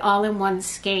to do it all in one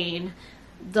skein,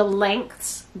 the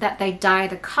lengths that they dye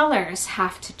the colors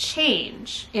have to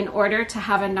change in order to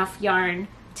have enough yarn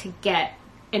to get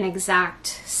an exact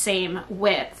same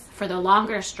width for the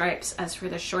longer stripes as for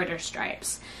the shorter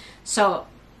stripes. So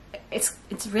it's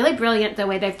really brilliant the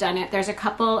way they've done it. There's a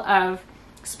couple of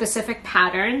specific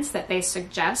patterns that they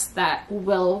suggest that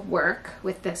will work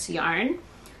with this yarn.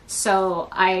 So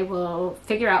I will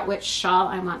figure out which shawl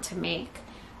I want to make.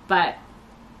 But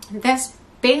this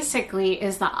basically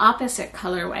is the opposite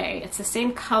colorway. It's the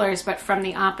same colors, but from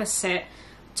the opposite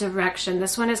direction.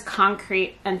 This one is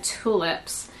Concrete and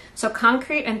Tulips. So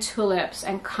Concrete and Tulips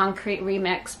and Concrete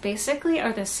Remix basically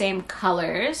are the same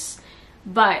colors,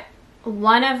 but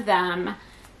one of them,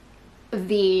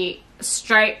 the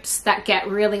stripes that get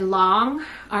really long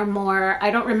are more, I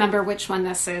don't remember which one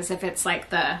this is, if it's like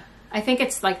the, I think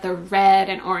it's like the red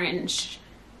and orange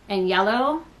and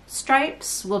yellow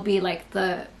stripes will be like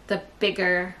the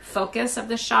bigger focus of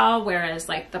the shawl, whereas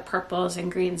like the purples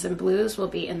and greens and blues will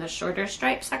be in the shorter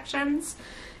stripe sections.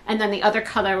 And then the other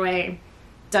colorway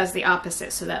does the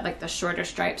opposite, so that like the shorter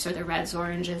stripes are the reds,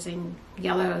 oranges, and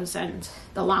yellows, and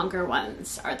the longer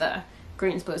ones are the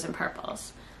greens, blues, and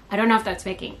purples. I don't know if that's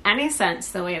making any sense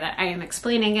the way that I am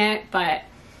explaining it, but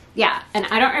yeah. And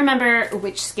I don't remember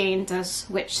which skein does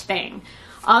which thing.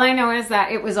 All I know is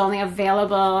that it was only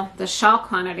available, the shawl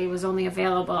quantity was only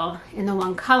available in the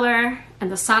one color,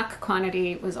 and the sock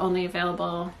quantity was only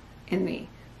available in the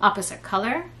opposite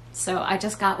color. So I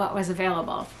just got what was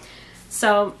available.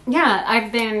 So yeah,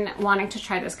 I've been wanting to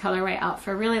try this colorway out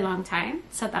for a really long time.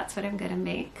 So that's what I'm gonna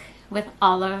make with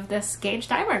all of this Gage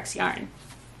Dyeworks yarn.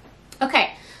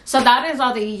 Okay, so that is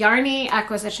all the yarny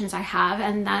acquisitions I have.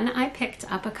 And then I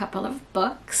picked up a couple of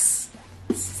books.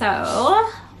 So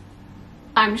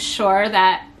I'm sure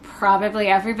that probably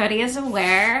everybody is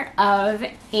aware of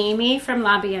Aimee from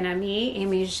La Bien-Aimée,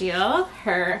 Aimee Gille.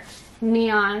 Her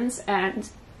neons and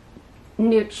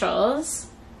neutrals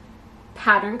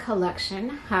pattern collection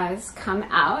has come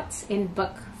out in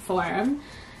book form.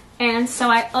 And so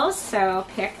I also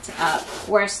picked up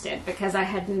worsted because I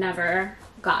had never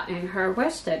gotten her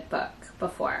worsted book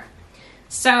before.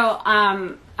 So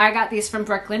I got these from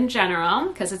Brooklyn General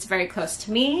because it's very close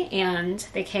to me, and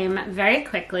they came very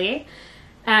quickly.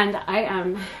 And I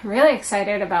am really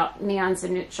excited about neons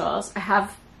and neutrals. I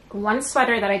have one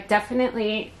sweater that I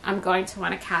definitely am going to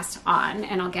want to cast on,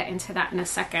 and I'll get into that in a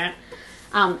second.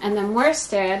 And then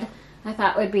worsted, I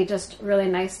thought would be just really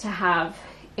nice to have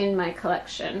in my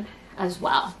collection as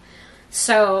well.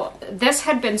 So this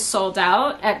had been sold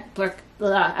out at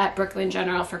Brooklyn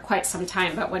General for quite some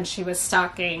time, but when she was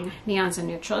stocking neons and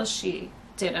neutrals, she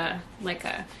did a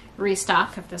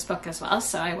restock of this book as well.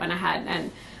 So I went ahead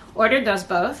and ordered those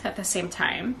both at the same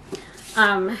time.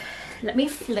 Let me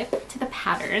flip to the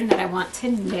pattern that I want to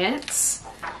knit.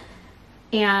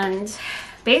 And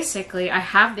basically I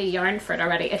have the yarn for it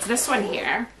already. It's this one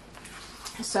here.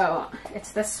 So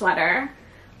it's this sweater.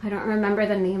 I don't remember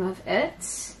the name of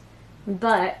it,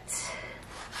 but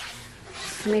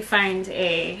let me find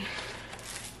the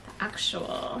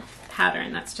actual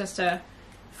pattern. That's just a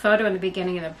photo in the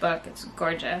beginning of the book. It's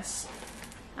gorgeous.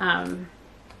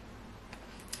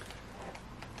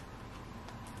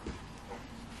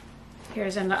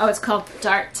 Here's it's called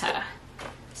Darta.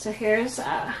 So here's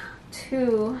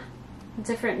two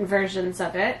different versions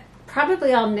of it.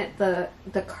 Probably I'll knit the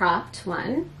cropped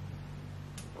one,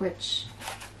 which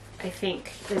I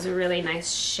think is a really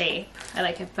nice shape. I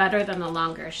like it better than the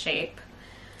longer shape.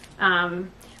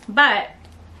 But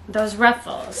those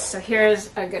ruffles, so here's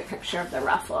a good picture of the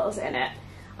ruffles in it.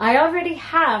 I already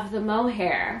have the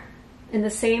mohair in the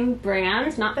same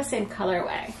brand, not the same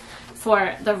colorway,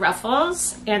 for the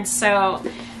ruffles. And so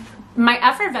my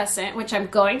effervescent, which I'm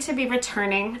going to be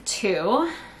returning to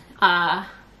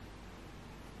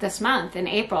this month in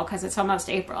April, because it's almost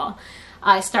April.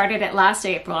 I started it last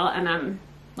April, and I'm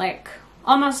like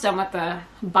almost done with the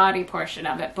body portion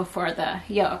of it before the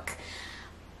yoke.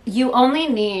 You only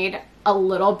need a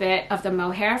little bit of the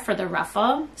mohair for the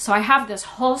ruffle. So I have this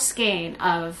whole skein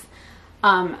of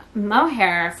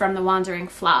mohair from the Wandering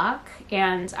Flock,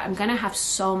 and I'm gonna have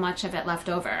so much of it left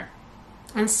over.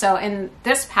 And so in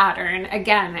this pattern,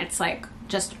 again, it's like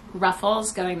just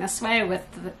ruffles going this way with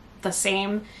the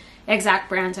same exact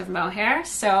brand of mohair.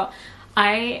 So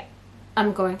I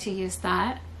am going to use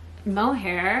that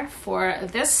mohair for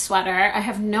this sweater. I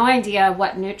have no idea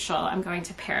what neutral I'm going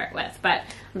to pair it with, but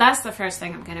that's the first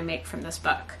thing I'm going to make from this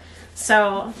book.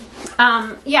 So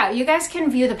yeah, you guys can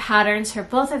view the patterns for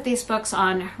both of these books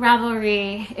on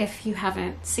Ravelry if you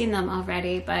haven't seen them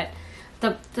already, but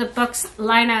the books,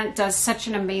 Lina does such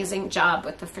an amazing job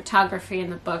with the photography in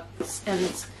the books,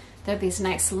 and they're these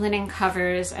nice linen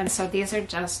covers, and so these are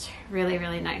just really,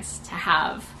 really nice to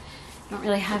have. I don't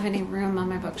really have any room on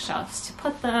my bookshelves to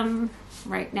put them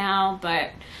right now,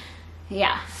 but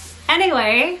yeah.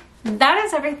 Anyway, that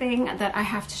is everything that I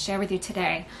have to share with you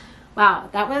today. Wow,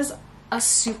 that was a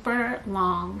super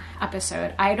long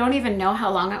episode. I don't even know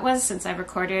how long it was since I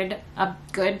recorded a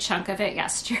good chunk of it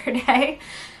yesterday,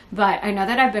 but I know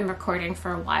that I've been recording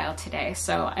for a while today,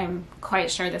 so I'm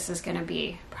quite sure this is going to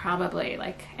be probably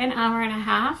like an hour and a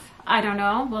half. I don't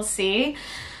know, we'll see.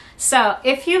 So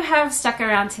if you have stuck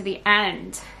around to the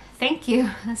end, thank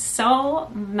you so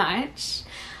much.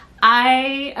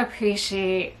 I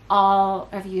appreciate all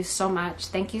of you so much.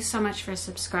 Thank you so much for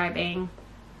subscribing.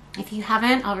 If you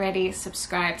haven't already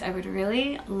subscribed, I would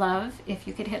really love if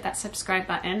you could hit that subscribe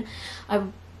button. I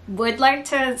would like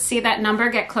to see that number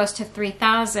get close to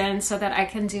 3,000 so that I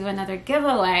can do another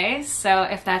giveaway. So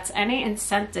if that's any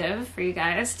incentive for you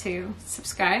guys to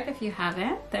subscribe, if you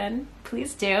haven't, then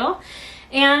please do.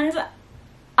 And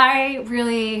I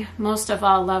really, most of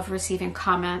all, love receiving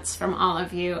comments from all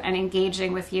of you and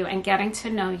engaging with you and getting to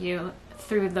know you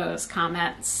through those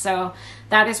comments. So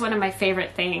that is one of my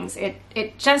favorite things.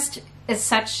 It just is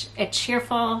such a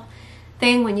cheerful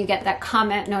thing when you get that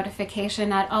comment notification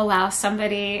that, oh wow,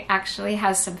 somebody actually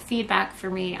has some feedback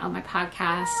for me on my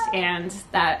podcast, and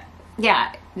that,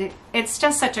 yeah, it's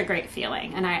just such a great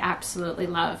feeling, and I absolutely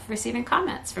love receiving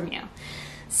comments from you.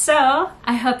 So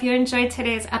I hope you enjoyed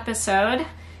today's episode,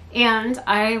 and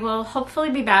I will hopefully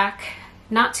be back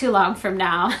not too long from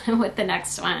now with the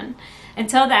next one.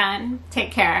 Until then,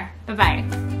 take care.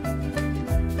 Bye-bye.